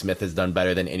I think Smith has done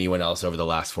better than anyone else over the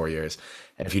last 4 years.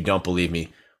 And if you don't believe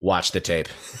me, watch the tape.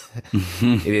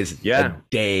 It is a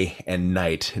day and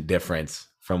night difference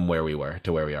from where we were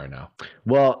to where we are now.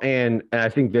 Well, and I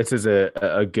think this is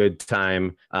a good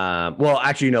time. Well,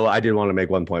 actually, I did want to make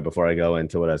one point before I go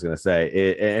into what I was going to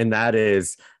say. And that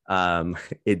is,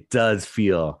 it does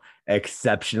feel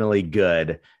exceptionally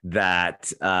good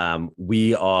that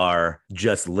we are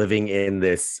just living in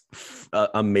this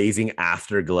amazing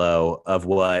afterglow of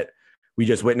what we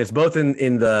just witnessed, both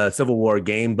in the Civil War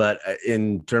game, but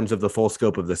in terms of the full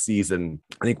scope of the season.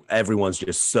 I think everyone's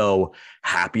just so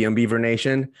happy in Beaver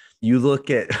Nation. You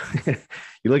look at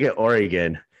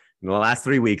Oregon. In the last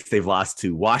 3 weeks, they've lost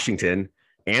to Washington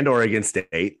and Oregon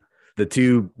State, the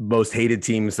two most hated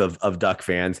teams of Duck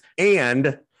fans,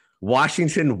 and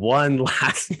Washington won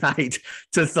last night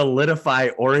to solidify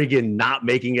Oregon not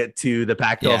making it to the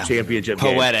Pac-12 championship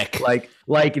Poetic. game. Like,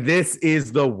 Like, this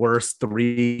is the worst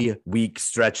 3-week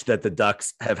stretch that the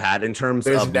Ducks have had in terms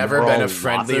There's of never been a moral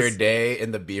friendlier losses. day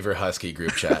in the Beaver Husky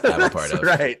group chat I'm a part That's of.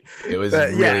 right. It was Yeah.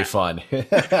 really fun.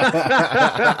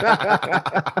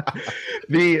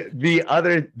 The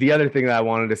other thing that I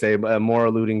wanted to say, more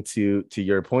alluding to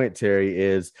your point, Terry,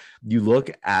 is you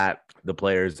look at the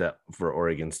players for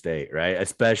Oregon State, right?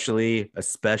 Especially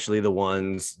the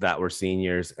ones that were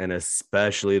seniors, and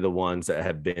especially the ones that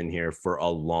have been here for a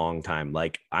long time.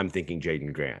 Like, I'm thinking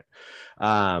Jaden Grant.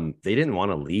 They didn't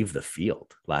want to leave the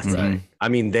field last night. I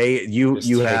mean, you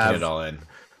Taking have it all in.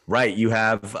 Right. You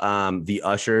have the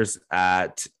ushers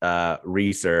at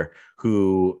Reeser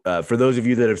who, for those of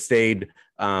you that have stayed,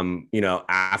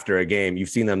 after a game, you've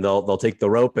seen them. They'll take the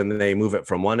rope and they move it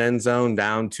from one end zone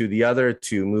down to the other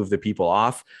to move the people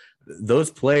off.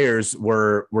 Those players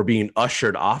were being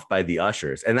ushered off by the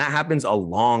ushers, and that happens a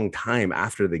long time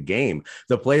after the game.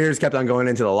 The players kept on going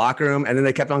into the locker room, and then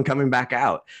they kept on coming back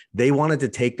out. They wanted to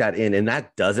take that in, and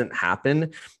that doesn't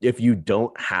happen if you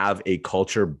don't have a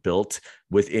culture built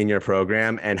within your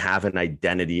program and have an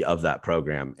identity of that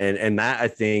program. And that, I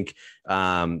think,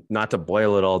 not to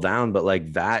boil it all down, but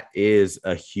like, that is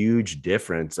a huge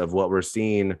difference of what we're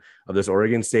seeing of this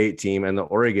Oregon State team and the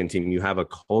Oregon team. You have a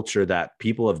culture that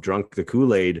people have drunk the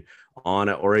Kool-Aid on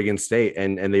at Oregon State,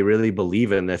 and they really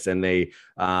believe in this. And they,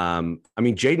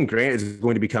 Jaden Grant is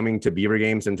going to be coming to Beaver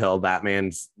games until that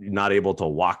man's not able to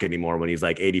walk anymore when he's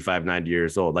like 85, 90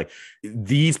 years old. Like,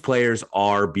 these players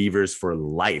are Beavers for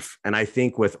life. And I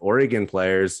think with Oregon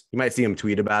players, you might see them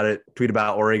tweet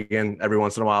about Oregon every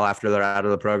once in a while after they're out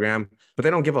of the program, but they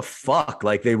don't give a fuck.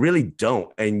 Like, they really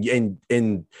don't.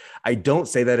 And I don't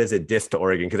say that as a diss to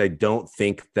Oregon, because I don't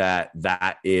think that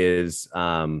is,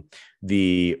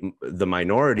 the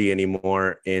minority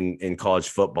anymore in college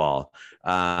football,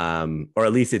 or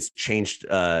at least it's changed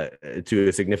to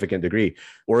a significant degree.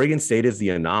 Oregon State is the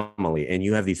anomaly, and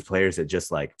you have these players that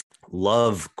just like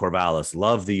love Corvallis,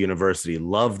 love the university,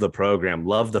 love the program,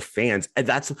 love the fans.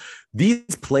 And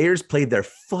these players played their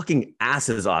fucking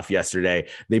asses off yesterday.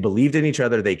 They believed in each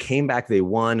other. They came back. They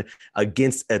won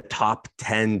against a top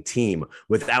 10 team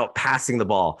without passing the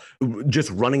ball, just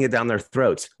running it down their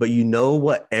throats. But you know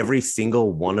what every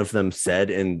single one of them said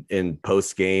in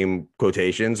post-game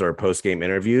quotations or post-game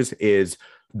interviews is,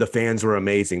 the fans were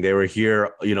amazing. They were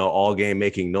here, all game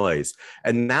making noise.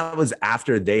 And that was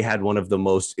after they had one of the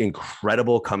most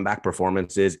incredible comeback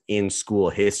performances in school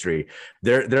history.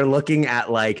 They're looking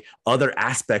at like other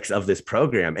aspects of this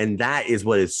program. And that is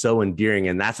what is so endearing.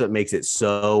 And that's what makes it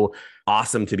so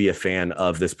awesome to be a fan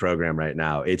of this program right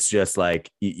now. It's just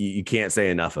like, you can't say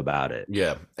enough about it.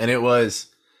 Yeah. And it was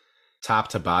top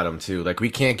to bottom too. Like, we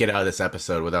can't get out of this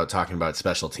episode without talking about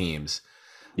special teams.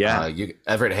 Yeah.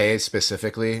 Everett Hayes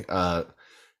specifically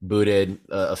booted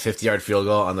a 50-yard field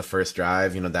goal on the first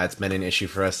drive. That's been an issue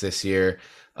for us this year.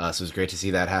 So it was great to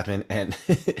see that happen. And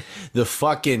the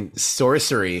fucking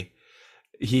sorcery,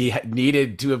 he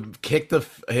needed to have kicked the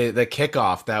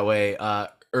kickoff that way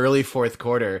early fourth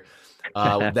quarter.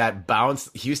 That bounce,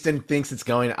 Houston thinks it's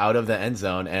going out of the end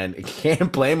zone, and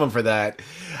can't blame him for that.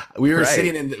 We were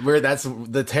sitting in where that's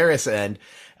the terrace end.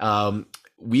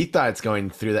 We thought it's going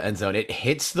through the end zone. It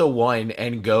hits the one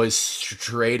and goes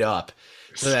straight up.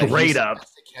 Straight up.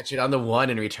 Has to catch it on the 1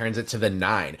 and returns it to the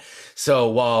 9. So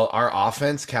while our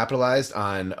offense capitalized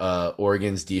on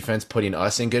Oregon's defense putting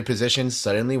us in good positions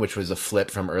suddenly, which was a flip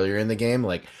from earlier in the game,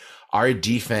 like, our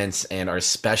defense and our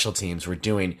special teams were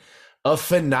doing a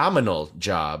phenomenal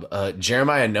job.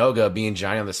 Jeremiah Noga being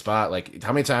Johnny on the spot. Like,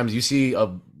 how many times you see a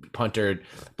punter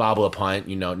bobble a punt?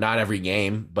 Not every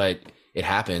game, but it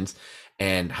happens.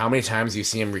 And how many times you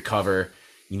see him recover,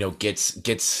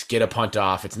 get a punt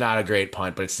off. It's not a great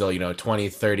punt, but it's still, 20,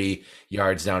 30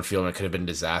 yards downfield, and it could have been a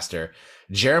disaster.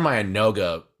 Jeremiah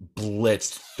Noga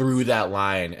blitzed through that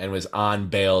line and was on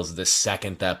bails the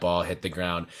second that ball hit the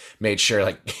ground. Made sure,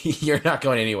 like, you're not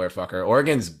going anywhere, fucker.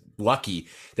 Oregon's lucky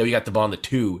that we got the ball in the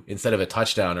 2 instead of a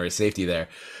touchdown or a safety there.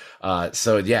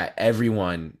 So, yeah,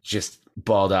 everyone just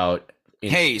balled out.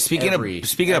 Hey, speaking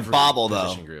of Bobble,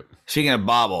 though. Speaking of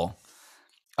Bobble,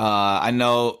 I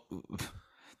know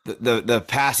the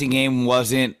passing game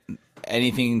wasn't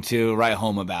anything to write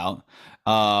home about.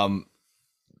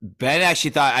 Ben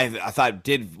actually I thought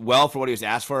did well for what he was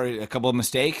asked for. A couple of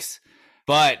mistakes,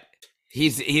 but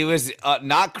he was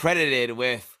not credited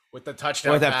with the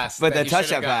touchdown pass. With the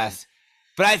touchdown pass.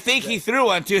 But I think he threw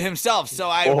one to himself. So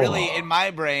I really, in my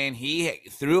brain, he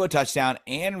threw a touchdown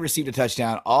and received a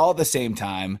touchdown all at the same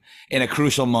time in a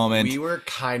crucial moment. We were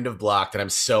kind of blocked,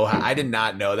 and I did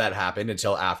not know that happened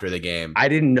until after the game. I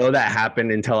didn't know that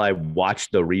happened until I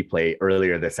watched the replay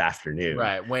earlier this afternoon.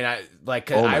 Right. When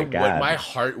my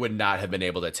heart would not have been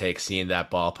able to take seeing that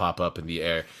ball pop up in the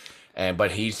air. But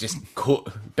he's just cool.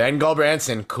 Ben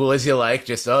Gulbranson, cool as you like.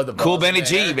 Just the cool Benny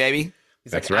G, baby.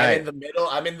 He's That's like, right.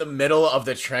 I'm in the middle of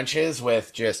the trenches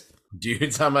with just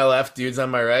dudes on my left, dudes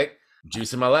on my right,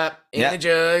 juice in my lap, in the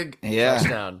jug. Yeah.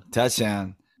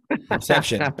 Touchdown.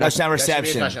 Reception. Touchdown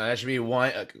reception. That should be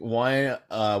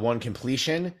one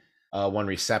completion, one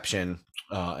reception,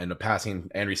 and a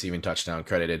passing and receiving touchdown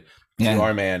credited to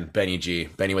our man Benny G.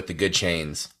 Benny with the good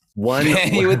chains.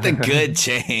 Benny with the good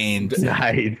chains.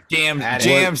 Nice.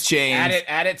 Jams chains.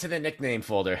 Add it to the nickname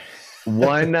folder.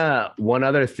 One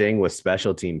other thing with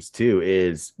special teams too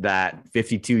is that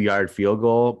 52-yard field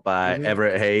goal by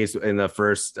Everett Hayes in the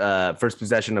first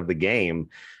possession of the game.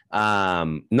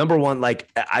 Number one, like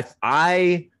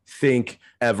I think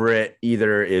Everett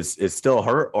either is still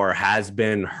hurt or has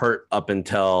been hurt up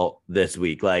until this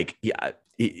week. Like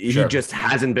he just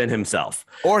hasn't been himself,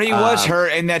 or he was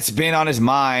hurt and that's been on his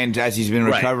mind as he's been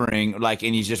recovering. Like,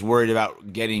 and he's just worried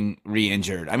about getting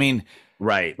re-injured. I mean.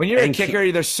 Right. When you're a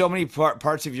kicker, there's so many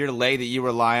parts of your leg that you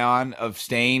rely on of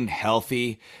staying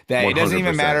healthy that 100%. It doesn't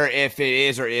even matter if it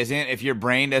is or isn't. If your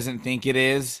brain doesn't think it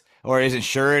is or isn't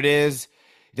sure it is,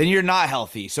 then you're not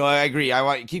healthy. So I agree. I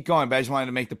want to keep going, but I just wanted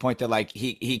to make the point that like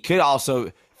he could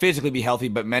also physically be healthy,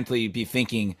 but mentally be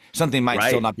thinking something might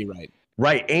still not be right.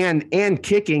 Right. And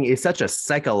kicking is such a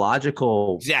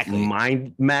psychological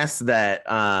mind mess that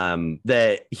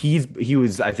he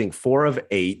was, I think, 4 of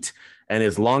 8. And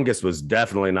his longest was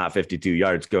definitely not 52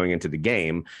 yards going into the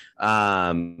game.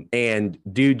 And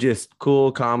dude just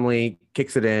calmly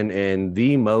kicks it in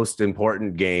the most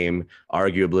important game,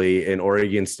 arguably, in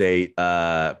Oregon State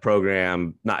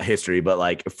program, not history, but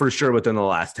like for sure within the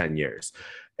last 10 years.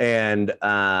 And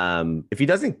if he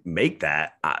doesn't make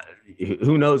that,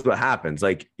 who knows what happens?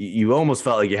 Like you almost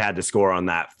felt like you had to score on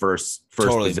that first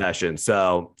possession.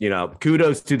 So,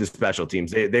 kudos to the special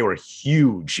teams. They were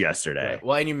huge yesterday.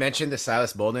 Well, and you mentioned the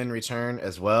Silas Bolden return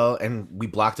as well. And we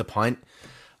blocked a punt.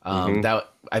 That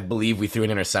I believe we threw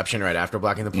an interception right after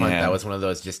blocking the punt. That was one of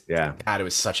those God, it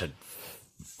was such a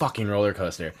fucking roller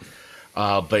coaster.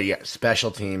 But yeah, special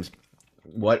teams.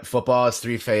 What football is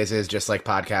 3 phases, just like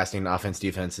podcasting, offense,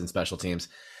 defense, and special teams.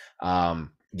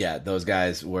 Those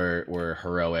guys were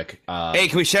heroic. Hey,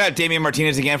 can we shout out Damian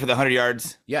Martinez again for the 100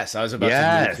 yards? Yes, I was about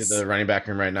to move to the running back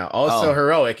room right now. Also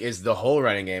heroic is the whole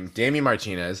running game. Damian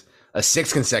Martinez, a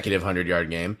 6 consecutive 100-yard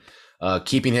game,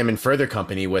 keeping him in further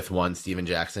company with one Steven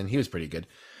Jackson. He was pretty good.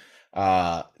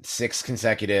 6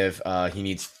 consecutive. He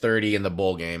needs 30 in the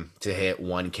bowl game to hit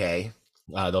 1K.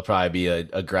 There'll probably be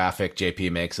a graphic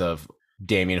JP makes of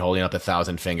Damien holding up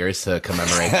 1,000 fingers to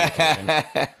commemorate.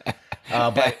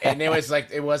 But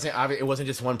it wasn't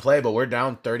just one play, but we're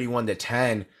down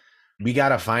 31-10. We got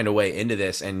to find a way into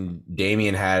this. And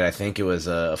Damien had, I think it was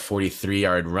a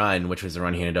 43-yard run, which was the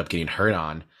run he ended up getting hurt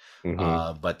on.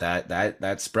 But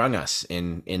that sprung us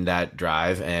in that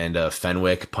drive, and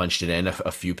Fenwick punched it in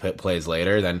a few plays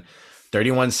later. Then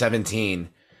 31-17.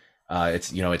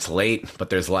 It's late, but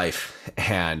there's life,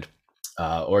 and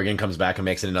Oregon comes back and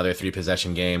makes it another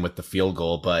 3-possession game with the field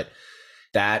goal. But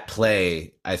that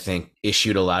play, I think,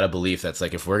 issued a lot of belief that's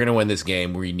like, if we're going to win this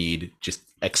game, we need just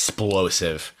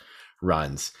explosive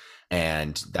runs.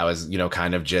 And that was,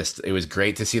 it was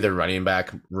great to see the running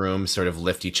back room sort of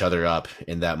lift each other up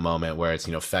in that moment where it's,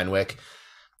 Fenwick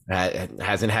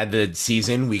hasn't had the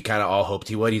season we kind of all hoped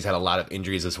he would. He's had a lot of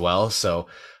injuries as well. So,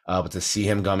 but to see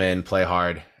him come in, play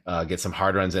hard, get some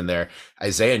hard runs in there.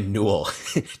 Isaiah Newell,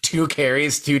 2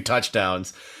 carries, 2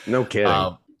 touchdowns. No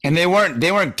kidding. And they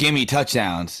weren't gimme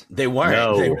touchdowns. They weren't.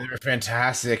 No. They were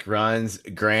fantastic runs.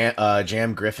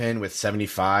 Jam Griffin with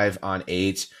 75 on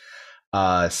 8.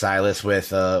 Silas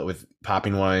with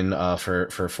popping one for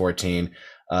 14.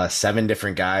 7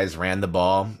 different guys ran the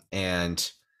ball,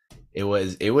 and it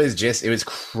was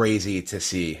crazy to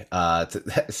see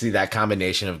see that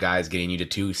combination of guys getting you to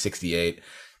 268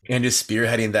 and just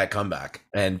spearheading that comeback.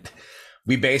 And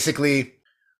we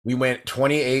went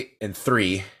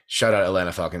 28-3. Shout out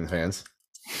Atlanta Falcons fans,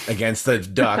 against the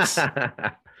Ducks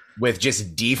with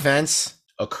just defense,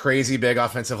 a crazy big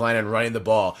offensive line, and running the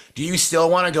ball. Do you still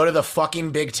want to go to the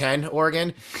fucking Big Ten,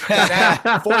 Oregon?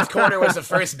 That fourth quarter was the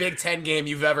first Big Ten game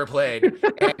you've ever played, and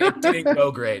it didn't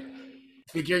go great.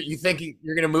 You think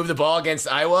you're going to move the ball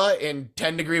against Iowa in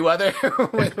 10-degree weather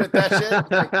with that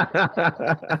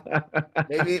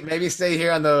shit? Maybe stay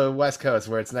here on the West Coast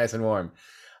where it's nice and warm.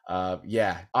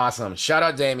 Yeah, awesome. Shout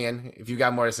out Damian. If you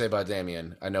got more to say about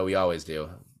Damian, I know we always do.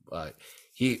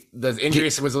 The injury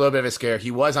was a little bit of a scare.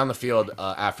 He was on the field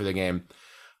after the game,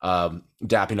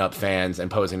 dapping up fans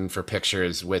and posing for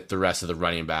pictures with the rest of the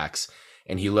running backs.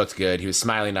 And he looked good. He was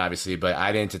smiling, obviously, but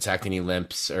I didn't detect any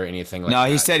limps or anything like that.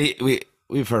 No, he said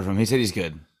we've heard from him. He said he's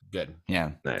good. Good.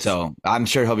 Yeah. Nice. So I'm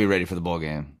sure he'll be ready for the bowl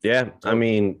game. Yeah. I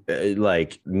mean,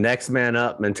 like next man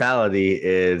up mentality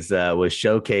was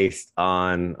showcased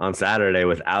on Saturday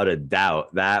without a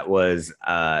doubt. That was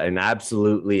an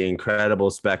absolutely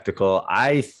incredible spectacle.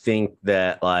 I think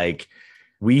that like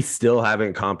we still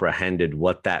haven't comprehended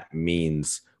what that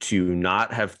means to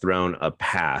not have thrown a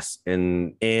pass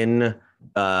in a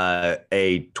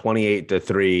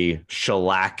 28-3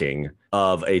 shellacking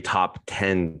of a top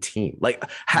 10 team. Like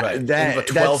right. that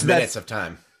 12 minutes of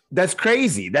time. That's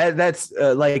crazy. That's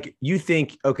like you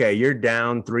think, okay, you're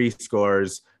down 3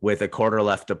 scores with a quarter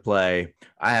left to play.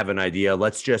 I have an idea.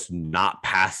 Let's just not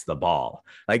pass the ball.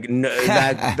 Like no,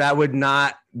 that would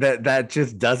not, that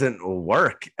just doesn't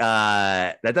work.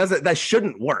 That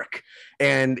shouldn't work.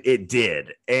 And it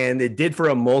did for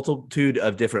a multitude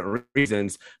of different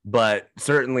reasons, but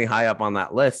certainly high up on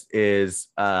that list is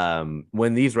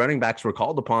when these running backs were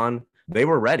called upon, they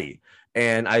were ready.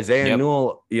 And Isaiah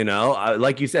Newell, you know,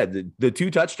 like you said, the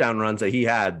 2 touchdown runs that he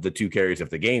had, the 2 carries of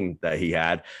the game that he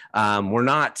had, were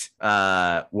not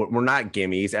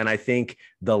gimmies. And I think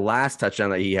the last touchdown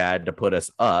that he had to put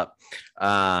us up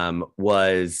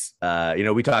was, you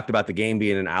know, we talked about the game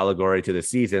being an allegory to the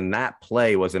season. That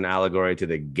play was an allegory to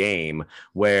the game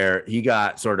where he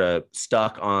got sort of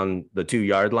stuck on the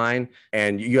 2-yard line,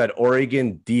 and you had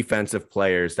Oregon defensive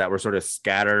players that were sort of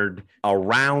scattered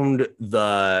around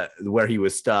where he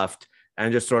was stuffed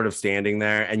and just sort of standing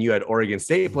there. And you had Oregon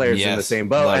State players in the same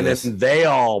boat. And then they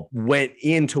all went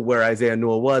into where Isaiah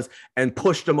Newell was and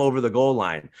pushed him over the goal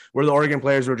line, where the Oregon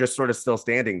players were just sort of still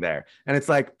standing there. And it's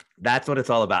like, that's what it's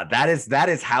all about. That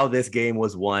is how this game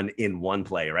was won in one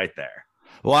play right there.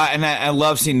 Well, and I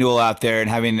love seeing Newell out there and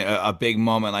having a big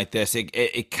moment like this.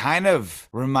 It kind of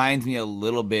reminds me a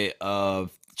little bit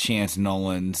of Chance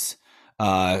Nolan's,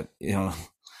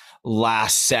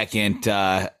 last second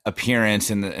appearance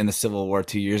in the Civil War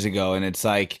 2 years ago. And it's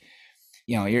like,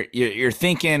 you know, you're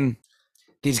thinking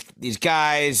these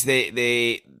guys,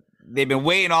 they've been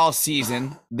waiting all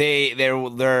season.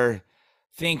 They're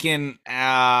thinking,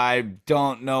 I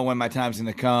don't know when my time's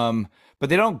going to come, but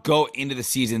they don't go into the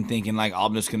season thinking like,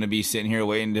 I'm just going to be sitting here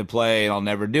waiting to play and I'll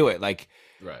never do it. Like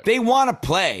They want to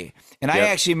play. And I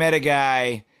actually met a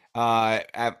guy, I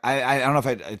don't know if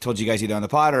I told you guys either on the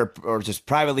pod or just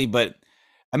privately, but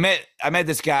I met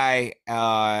this guy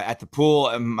at the pool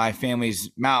in my family's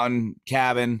mountain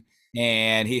cabin,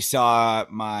 and he saw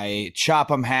my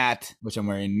Chop'em hat, which I'm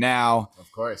wearing now,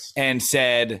 of course, and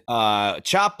said,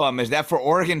 "Chop'em, is that for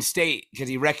Oregon State?" Because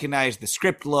he recognized the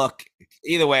script look.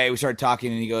 Either way, we started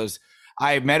talking, and he goes,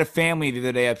 "I met a family the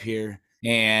other day up here,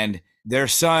 and their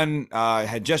son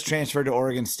had just transferred to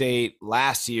Oregon State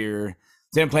last year."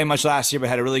 Didn't play much last year, but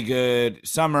had a really good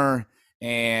summer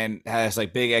and has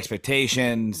like big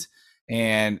expectations.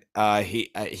 And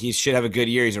he should have a good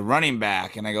year. He's a running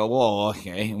back. And I go, whoa,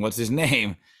 okay. And what's his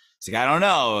name? He's like, I don't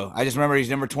know. I just remember he's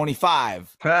number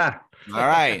 25. All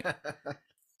right.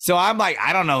 So I'm like,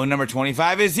 I don't know who number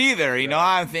 25 is either. You know,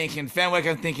 I'm thinking Fenwick.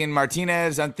 I'm thinking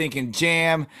Martinez. I'm thinking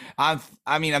Jam. I'm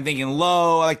thinking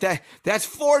Lowe. Like that. That's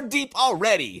 4 deep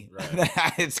already.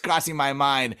 Right. It's crossing my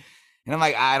mind. And I'm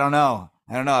like, I don't know.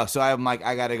 So I'm like,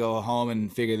 I got to go home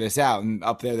and figure this out. And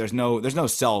up there, there's no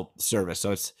cell service.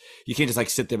 So you can't just like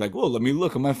sit there like, whoa, let me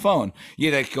look at my phone.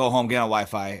 You like go home, get on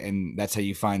Wi-Fi, and that's how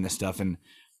you find this stuff. And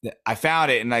I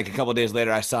found it. And like a couple of days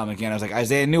later, I saw him again. I was like,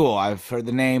 Isaiah Newell, I've heard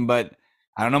the name, but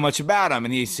I don't know much about him.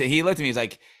 And he looked at me, he's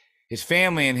like, his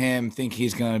family and him think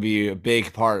he's going to be a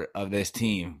big part of this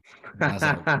team. And I was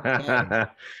like, okay.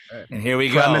 And here we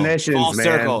go. Premonitions, Full man.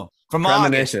 Circle. From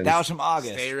August. That was from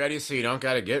August. Stay ready so you don't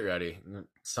got to get ready.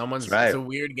 It's a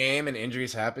weird game and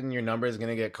injuries happen. Your number is going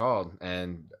to get called.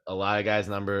 And a lot of guys'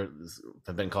 numbers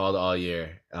have been called all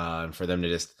year. And for them to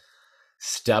just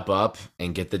step up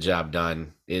and get the job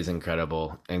done is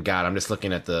incredible. And God, I'm just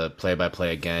looking at the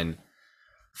play-by-play again.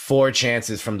 4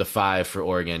 chances from the 5 for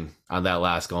Oregon on that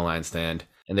last goal line stand.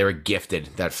 And they were gifted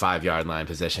that 5-yard line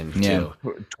position too.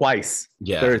 Twice.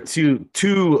 Yeah. There are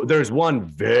two. There's one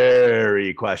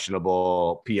very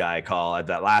questionable PI call at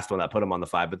that last one that put him on the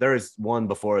 5, but there is one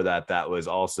before that was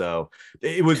also,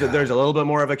 there's a little bit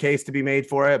more of a case to be made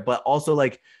for it, but also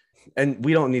like and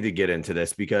we don't need to get into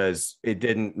this because it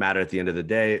didn't matter at the end of the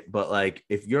day, but like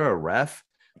if you're a ref,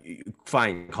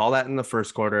 fine, call that in the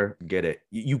first quarter, get it.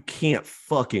 You can't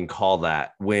fucking call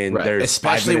that when there's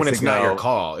especially when it's not your go.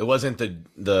 call. It wasn't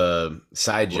the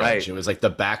side judge. Right. It was like the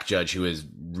back judge who was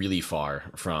really far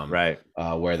from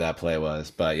where that play was.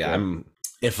 But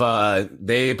if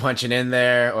they punch it in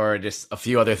there or just a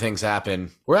few other things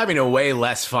happen, we're having a way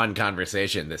less fun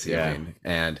conversation this evening,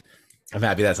 and I'm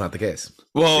happy that's not the case.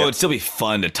 Well, it'd still be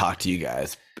fun to talk to you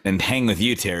guys and hang with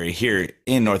you, Terry, here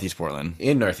in Northeast Portland.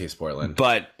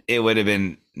 But it would have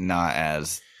been not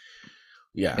as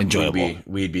enjoyable.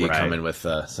 We'd be coming with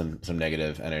some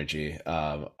negative energy.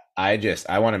 I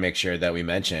want to make sure that we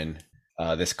mention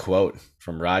this quote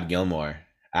from Rod Gilmore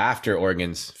after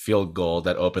Oregon's field goal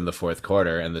that opened the fourth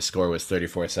quarter and the score was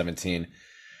 34-17.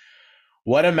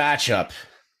 What a matchup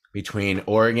between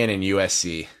Oregon and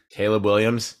USC. Caleb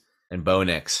Williams and Bo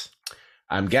Nix.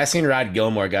 I'm guessing Rod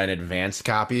Gilmore got an advanced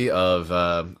copy of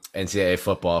NCAA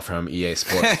football from EA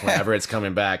Sports whenever it's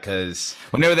coming back, because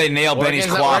whenever they nail Benny's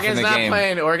quaff in the game.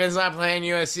 Oregon's not playing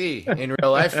USC in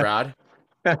real life, Rod.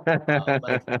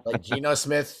 Like Geno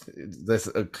Smith,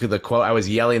 the quote, I was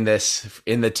yelling this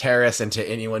in the terrace and to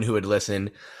anyone who would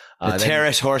listen.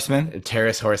 Terrace Horseman. Make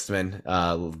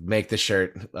the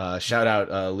shirt. Shout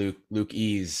out Luke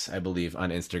Ease, I believe, on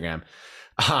Instagram.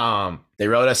 They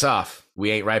wrote us off.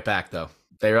 We ain't right back, though.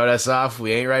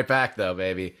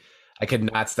 Baby. I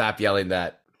could not stop yelling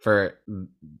that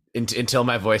until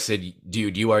my voice said,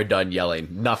 dude, you are done yelling.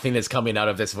 Nothing is coming out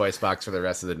of this voice box for the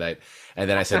rest of the night. And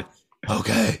then I said,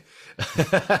 okay.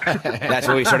 That's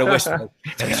what we started whispering.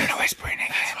 That's why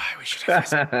we should have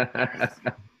listened.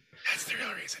 That's the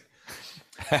real reason.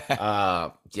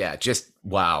 Just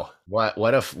wow.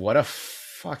 What a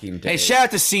fucking day. Hey, shout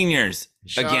out to seniors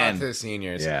again. Shout out to the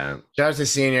seniors. Yeah. Shout out to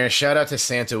seniors. Shout out to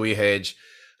Santa Wehage.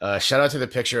 Shout out to the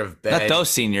picture of Ben. Not those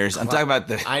seniors. I'm talking about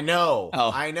the. I know.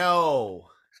 Oh. I know.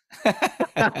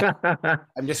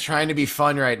 I'm just trying to be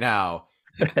fun right now.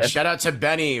 Shout out to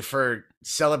Benny for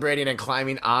celebrating and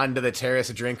climbing onto the terrace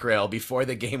drink rail before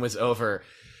the game was over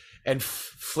and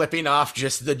flipping off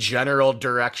just the general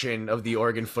direction of the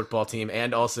Oregon football team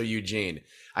and also Eugene.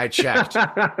 I checked.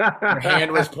 Her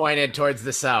hand was pointed towards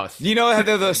the south. You know how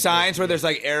there are those signs where there's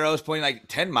like arrows pointing like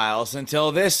 10 miles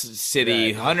until this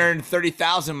city,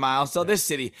 130,000 miles till this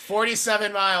city.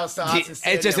 47 miles to Hudson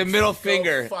Stadium. It's just a middle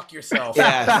finger. Fuck yourself.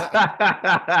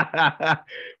 Yeah.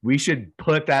 We should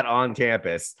put that on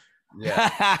campus.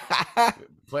 Yeah.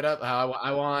 Put up.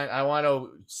 I want a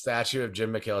statue of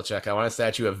Jim McKilchuk. I want a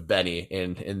statue of Benny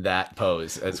in that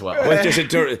pose as well. With just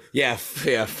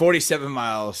 47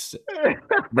 miles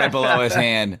right below his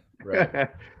hand. Right.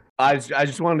 I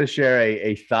just wanted to share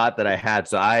a thought that I had.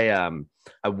 So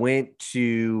I went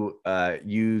to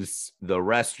use the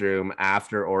restroom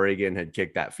after Oregon had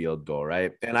kicked that field goal,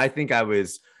 right? And I think I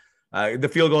was the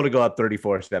field goal to go up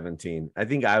 34-17. I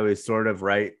think I was sort of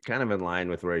right, kind of in line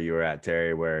with where you were at,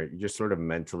 Terry, where you just sort of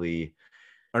mentally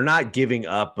are not giving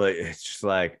up, but it's just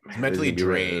like mentally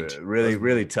drained.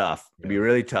 Really tough. It'd be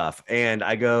really tough. And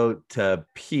I go to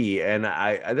pee, and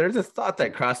I there's a thought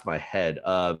that crossed my head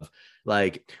of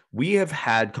like, we have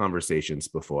had conversations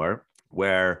before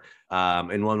where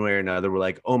in one way or another we're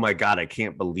like, oh my God, I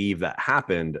can't believe that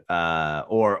happened,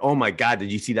 or oh my God, did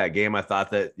you see that game? I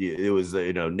thought that it was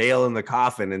nail in the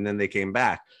coffin, and then they came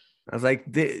back. I was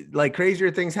like,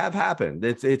 crazier things have happened.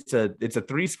 It's a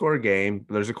 3-score game.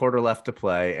 There's a quarter left to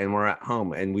play, and we're at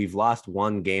home, and we've lost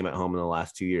one game at home in the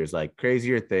last 2 years. Like,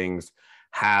 crazier things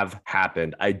have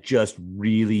happened. I just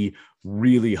really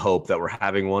hope that we're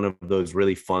having one of those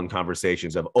really fun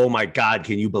conversations of, oh my God,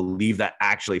 can you believe that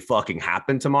actually fucking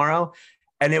happened tomorrow?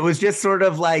 And it was just sort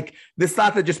of like this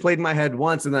thought that just played in my head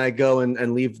once, and then I go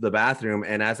and leave the bathroom.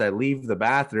 And as I leave the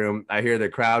bathroom, I hear the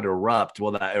crowd erupt.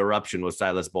 Well, that eruption was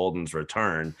Silas Bolden's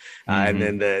return, and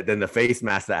then the face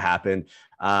mask that happened.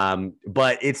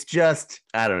 But it's just,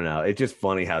 I don't know. It's just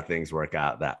funny how things work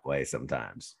out that way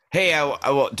sometimes. Hey,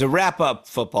 I to wrap up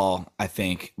football, I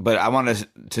think, but I wanted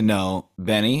to know,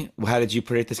 Benny, how did you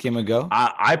predict this game would go?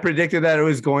 I predicted that it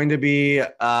was going to be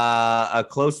a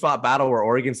close-fought battle where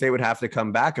Oregon State would have to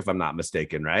come back, if I'm not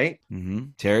mistaken, right? Mm-hmm.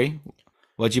 Terry,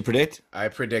 what'd you predict? I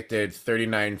predicted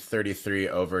 39-33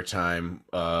 overtime.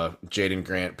 Jaden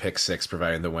Grant pick 6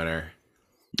 providing the winner.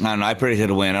 I don't know. I predicted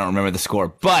a win. I don't remember the score,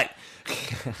 but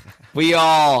we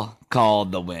all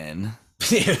called the win.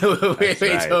 we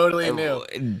totally knew.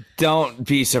 Don't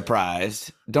be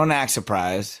surprised. Don't act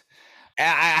surprised. I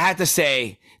have to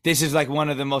say, this is like one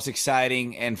of the most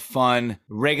exciting and fun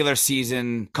regular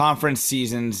season conference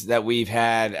seasons that we've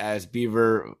had as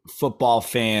Beaver football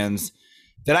fans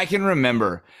that I can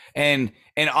remember. And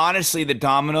honestly, the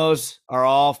dominoes are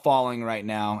all falling right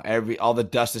now. All the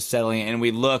dust is settling, and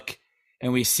we look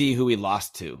and we see who we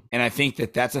lost to. And I think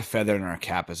that that's a feather in our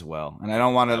cap as well. And I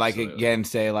don't want to again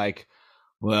say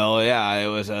well, yeah, it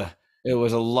was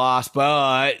a loss,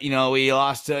 but we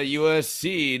lost to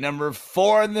USC, number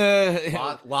 4 in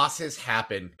the losses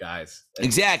happen, guys.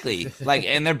 Exactly.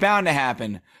 And they're bound to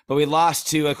happen. But we lost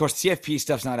to, of course, CFP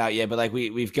stuff's not out yet, but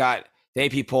we've got the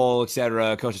AP poll,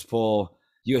 etc., coaches poll,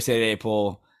 USA Today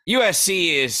poll.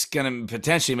 USC is going to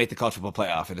potentially make the college football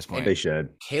playoff at this point. They should.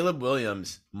 Caleb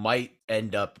Williams might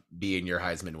end up being your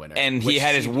Heisman winner. And he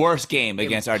had his worst game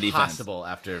against our defense. Impossible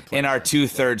after in our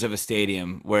 2/3 of a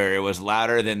stadium where it was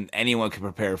louder than anyone could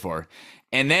prepare for.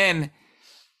 And then,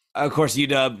 of course,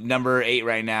 UW, number 8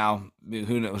 right now.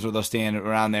 Who knows where they'll stand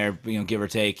around there, give or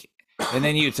take. And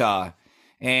then Utah.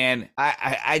 And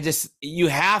I just, you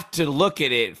have to look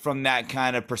at it from that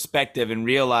kind of perspective and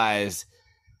realize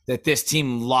that this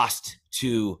team lost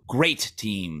to great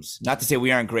teams. Not to say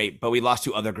we aren't great, but we lost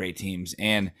to other great teams.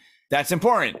 And that's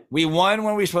important. We won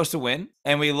when we were supposed to win,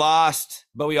 and we lost,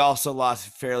 but we also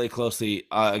lost fairly closely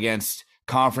against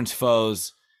conference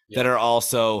foes that are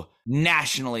also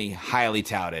nationally highly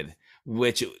touted,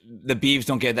 which the Beavs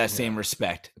don't get that same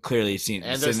respect. Clearly seen.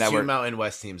 And those two Mountain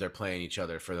West teams are playing each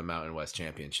other for the Mountain West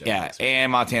Championship. Yeah,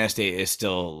 and Montana State is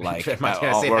still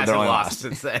Montana State hasn't lost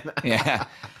since then. Yeah.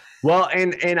 Well,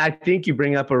 and I think you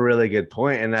bring up a really good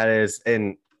point, and that is,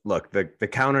 and look, the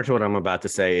counter to what I'm about to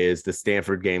say is the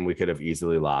Stanford game we could have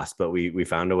easily lost, but we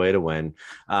found a way to win.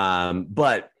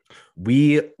 But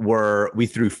we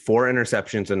threw 4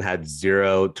 interceptions and had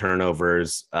 0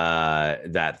 turnovers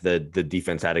that the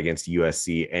defense had against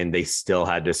USC, and they still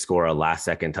had to score a last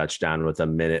second touchdown with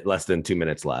less than 2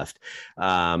 minutes left.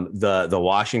 The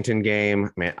Washington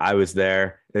game, man, I was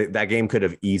there. That game could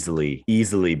have easily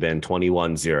been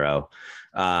 21-0.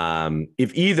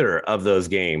 If either of those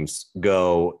games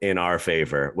go in our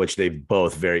favor, which they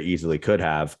both very easily could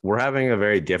have, we're having a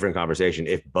very different conversation.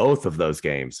 If both of those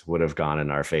games would have gone in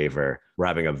our favor, we're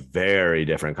having a very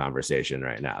different conversation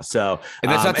right now. So and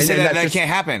that's not to say that can't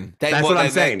happen. That's what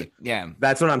I'm saying. Yeah.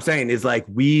 That's what I'm saying is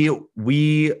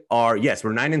we are, yes,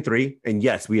 we're 9-3. And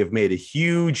yes, we have made a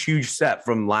huge step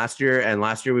from last year. And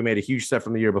last year we made a huge step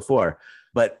from the year before.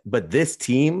 But this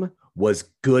team was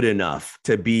good enough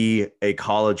to be a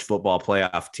college football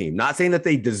playoff team. Not saying that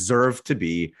they deserve to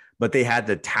be, but they had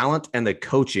the talent and the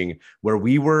coaching where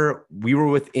we were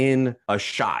within a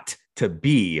shot to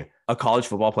be a college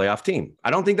football playoff team.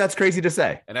 I don't think that's crazy to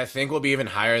say. And I think we'll be even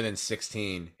higher than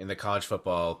 16 in the college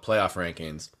football playoff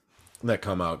rankings that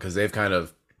come out, because they've kind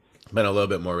of been a little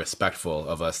bit more respectful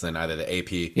of us than either the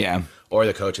AP or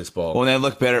the coaches poll. Well, they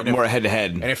look better, more head to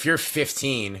head. And if you're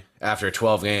 15 after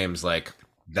 12 games,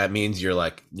 that means you're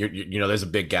there's a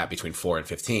big gap between 4 and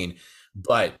 15,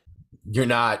 but you're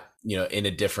not, in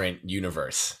a different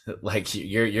universe.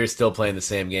 You're still playing the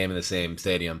same game in the same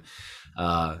stadium,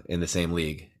 in the same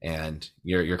league, and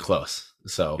you're close.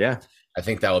 So yeah, I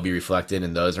think that will be reflected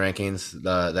in those rankings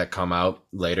that come out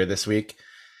later this week.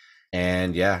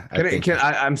 And yeah,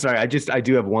 I'm sorry. I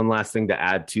do have one last thing to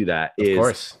add to that. Of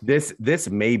course, this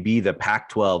may be the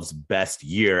Pac-12's best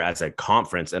year as a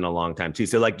conference in a long time too.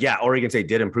 So Oregon State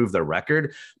did improve their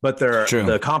record, but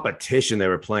the competition they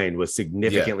were playing was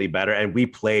significantly better. And we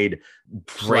played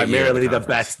primarily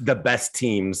the best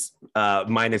teams,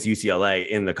 minus UCLA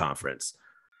in the conference.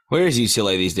 Where is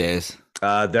UCLA these days?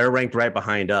 They're ranked right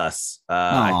behind us.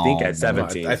 I think at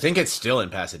 17. I think it's still in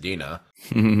Pasadena.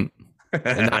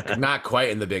 And not quite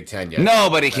in the Big Ten yet.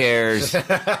 Nobody cares.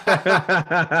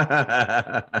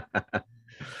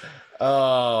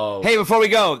 Oh. Hey, before we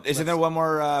go, isn't there one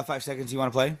more 5 seconds you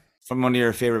want to play from one of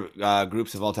your favorite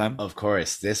groups of all time? Of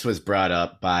course. This was brought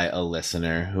up by a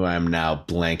listener who I'm now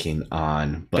blanking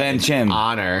on. But Ben Chin.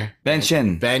 Ben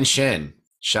Shin.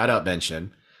 Shout out Ben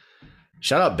Shin.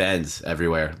 Shout out Bens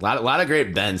everywhere. A lot of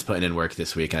great Bens putting in work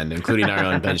this weekend, including our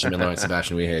own Benjamin Lawrence,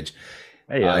 Sebastian Wehage.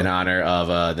 In honor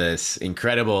of this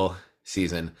incredible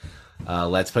season.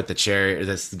 Let's put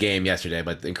this game yesterday,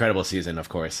 but the incredible season, of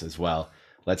course, as well.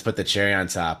 Let's put the cherry on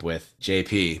top with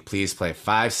JP. Please play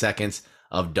 5 seconds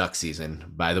of Duck Season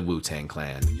by the Wu-Tang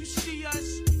Clan. When you see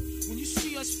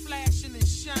us flashing and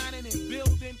shining and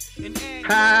building and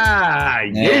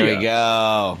There we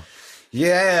go.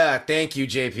 Yeah, thank you,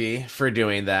 JP, for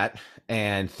doing that.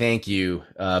 And thank you,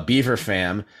 Beaver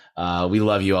fam, We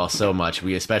love you all so much.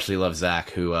 We especially love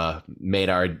Zach, who made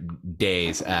our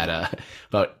days at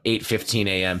about 8:15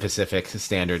 a.m. Pacific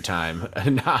Standard Time.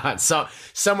 So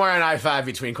somewhere on I-5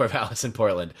 between Corvallis and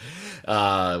Portland.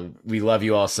 We love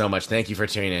you all so much. Thank you for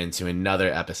tuning in to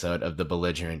another episode of the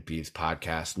Belligerent Beavs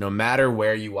podcast. No matter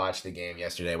where you watched the game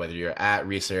yesterday, whether you're at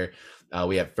Reeser,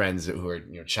 we have friends who are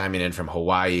chiming in from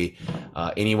Hawaii,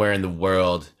 anywhere in the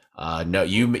world. No,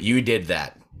 you did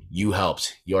that. You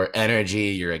helped. Your energy,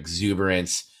 your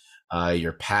exuberance,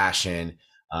 your passion,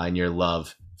 and your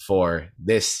love for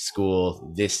this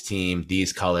school, this team,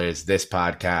 these colors, this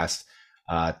podcast.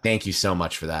 Thank you so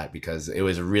much for that, because it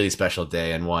was a really special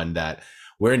day and one that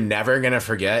we're never going to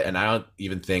forget. And I don't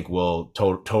even think we'll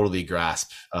totally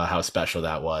grasp how special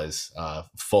that was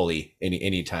fully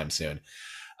anytime soon.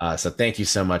 So thank you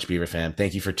so much, Beaver fam.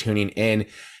 Thank you for tuning in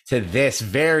to this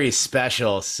very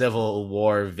special Civil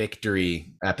War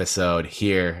victory episode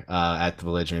here at the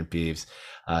Belligerent Beavs.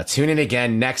 Tune in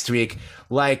again next week.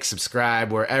 Like,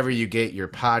 subscribe wherever you get your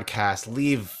podcast.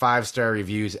 Leave 5-star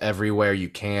reviews everywhere you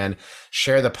can.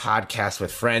 Share the podcast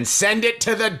with friends. Send it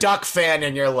to the Duck fan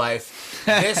in your life.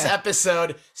 This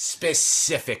episode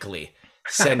specifically.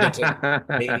 Send it to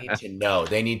them. They need to know.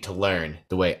 They need to learn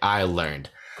the way I learned.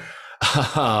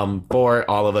 For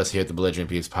all of us here at the Belligerent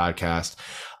Beavs podcast,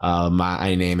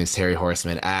 my name is Terry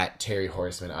Horseman, at Terry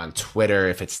Horseman on Twitter,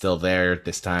 if it's still there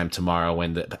this time tomorrow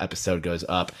when the episode goes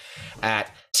up,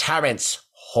 at Terrence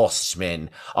Horseman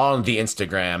on the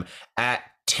Instagram, at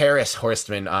Terrace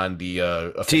Horseman on the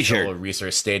official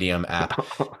Research Stadium app.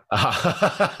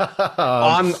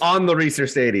 on the Research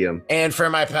Stadium. And for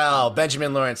my pal,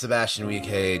 Benjamin Lawrence Sebastian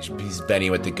Weekage, he's Benny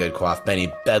with the good quaff,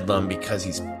 Benny Bedlam, because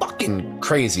he's fucking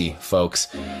crazy,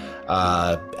 folks.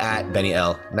 At Benny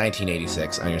L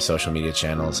 1986 on your social media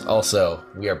channels. Also,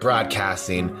 we are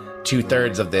broadcasting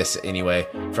 2/3 of this anyway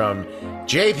from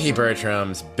JP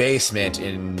Bertram's basement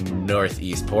in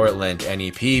Northeast Portland,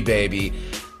 NEP baby.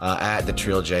 At the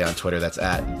Trill J on Twitter. That's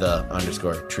at the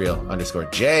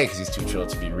 _Trill_J, because he's too trill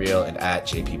to be real, and at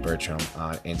JP Bertram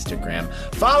on Instagram.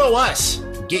 Follow us.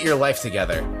 Get your life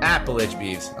together. At Bellig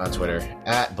Beavs on Twitter.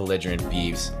 At Belligerent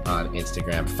Beavs on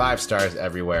Instagram. 5 stars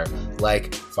everywhere.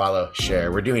 Like, follow,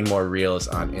 share. We're doing more reels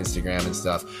on Instagram and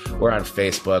stuff. We're on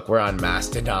Facebook. We're on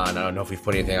Mastodon. I don't know if we've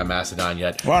put anything on Mastodon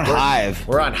yet. We're on Hive.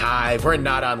 We're on Hive. We're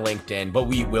not on LinkedIn, but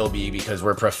we will be, because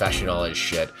we're professional as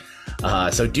shit.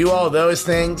 So do all those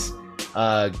things.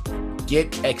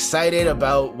 Get excited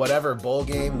about whatever bowl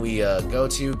game we go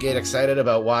to. Get excited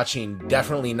about watching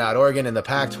definitely not Oregon in the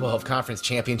Pac-12 Conference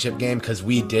Championship game, because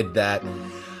we did that.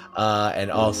 And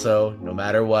also, no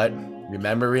matter what,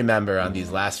 remember on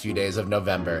these last few days of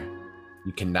November,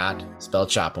 you cannot spell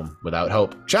chop 'em without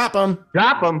hope. Chop 'em!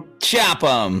 Chop 'em! Chop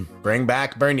 'em! Bring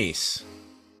back Bernice.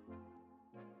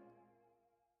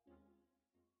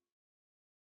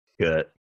 Good.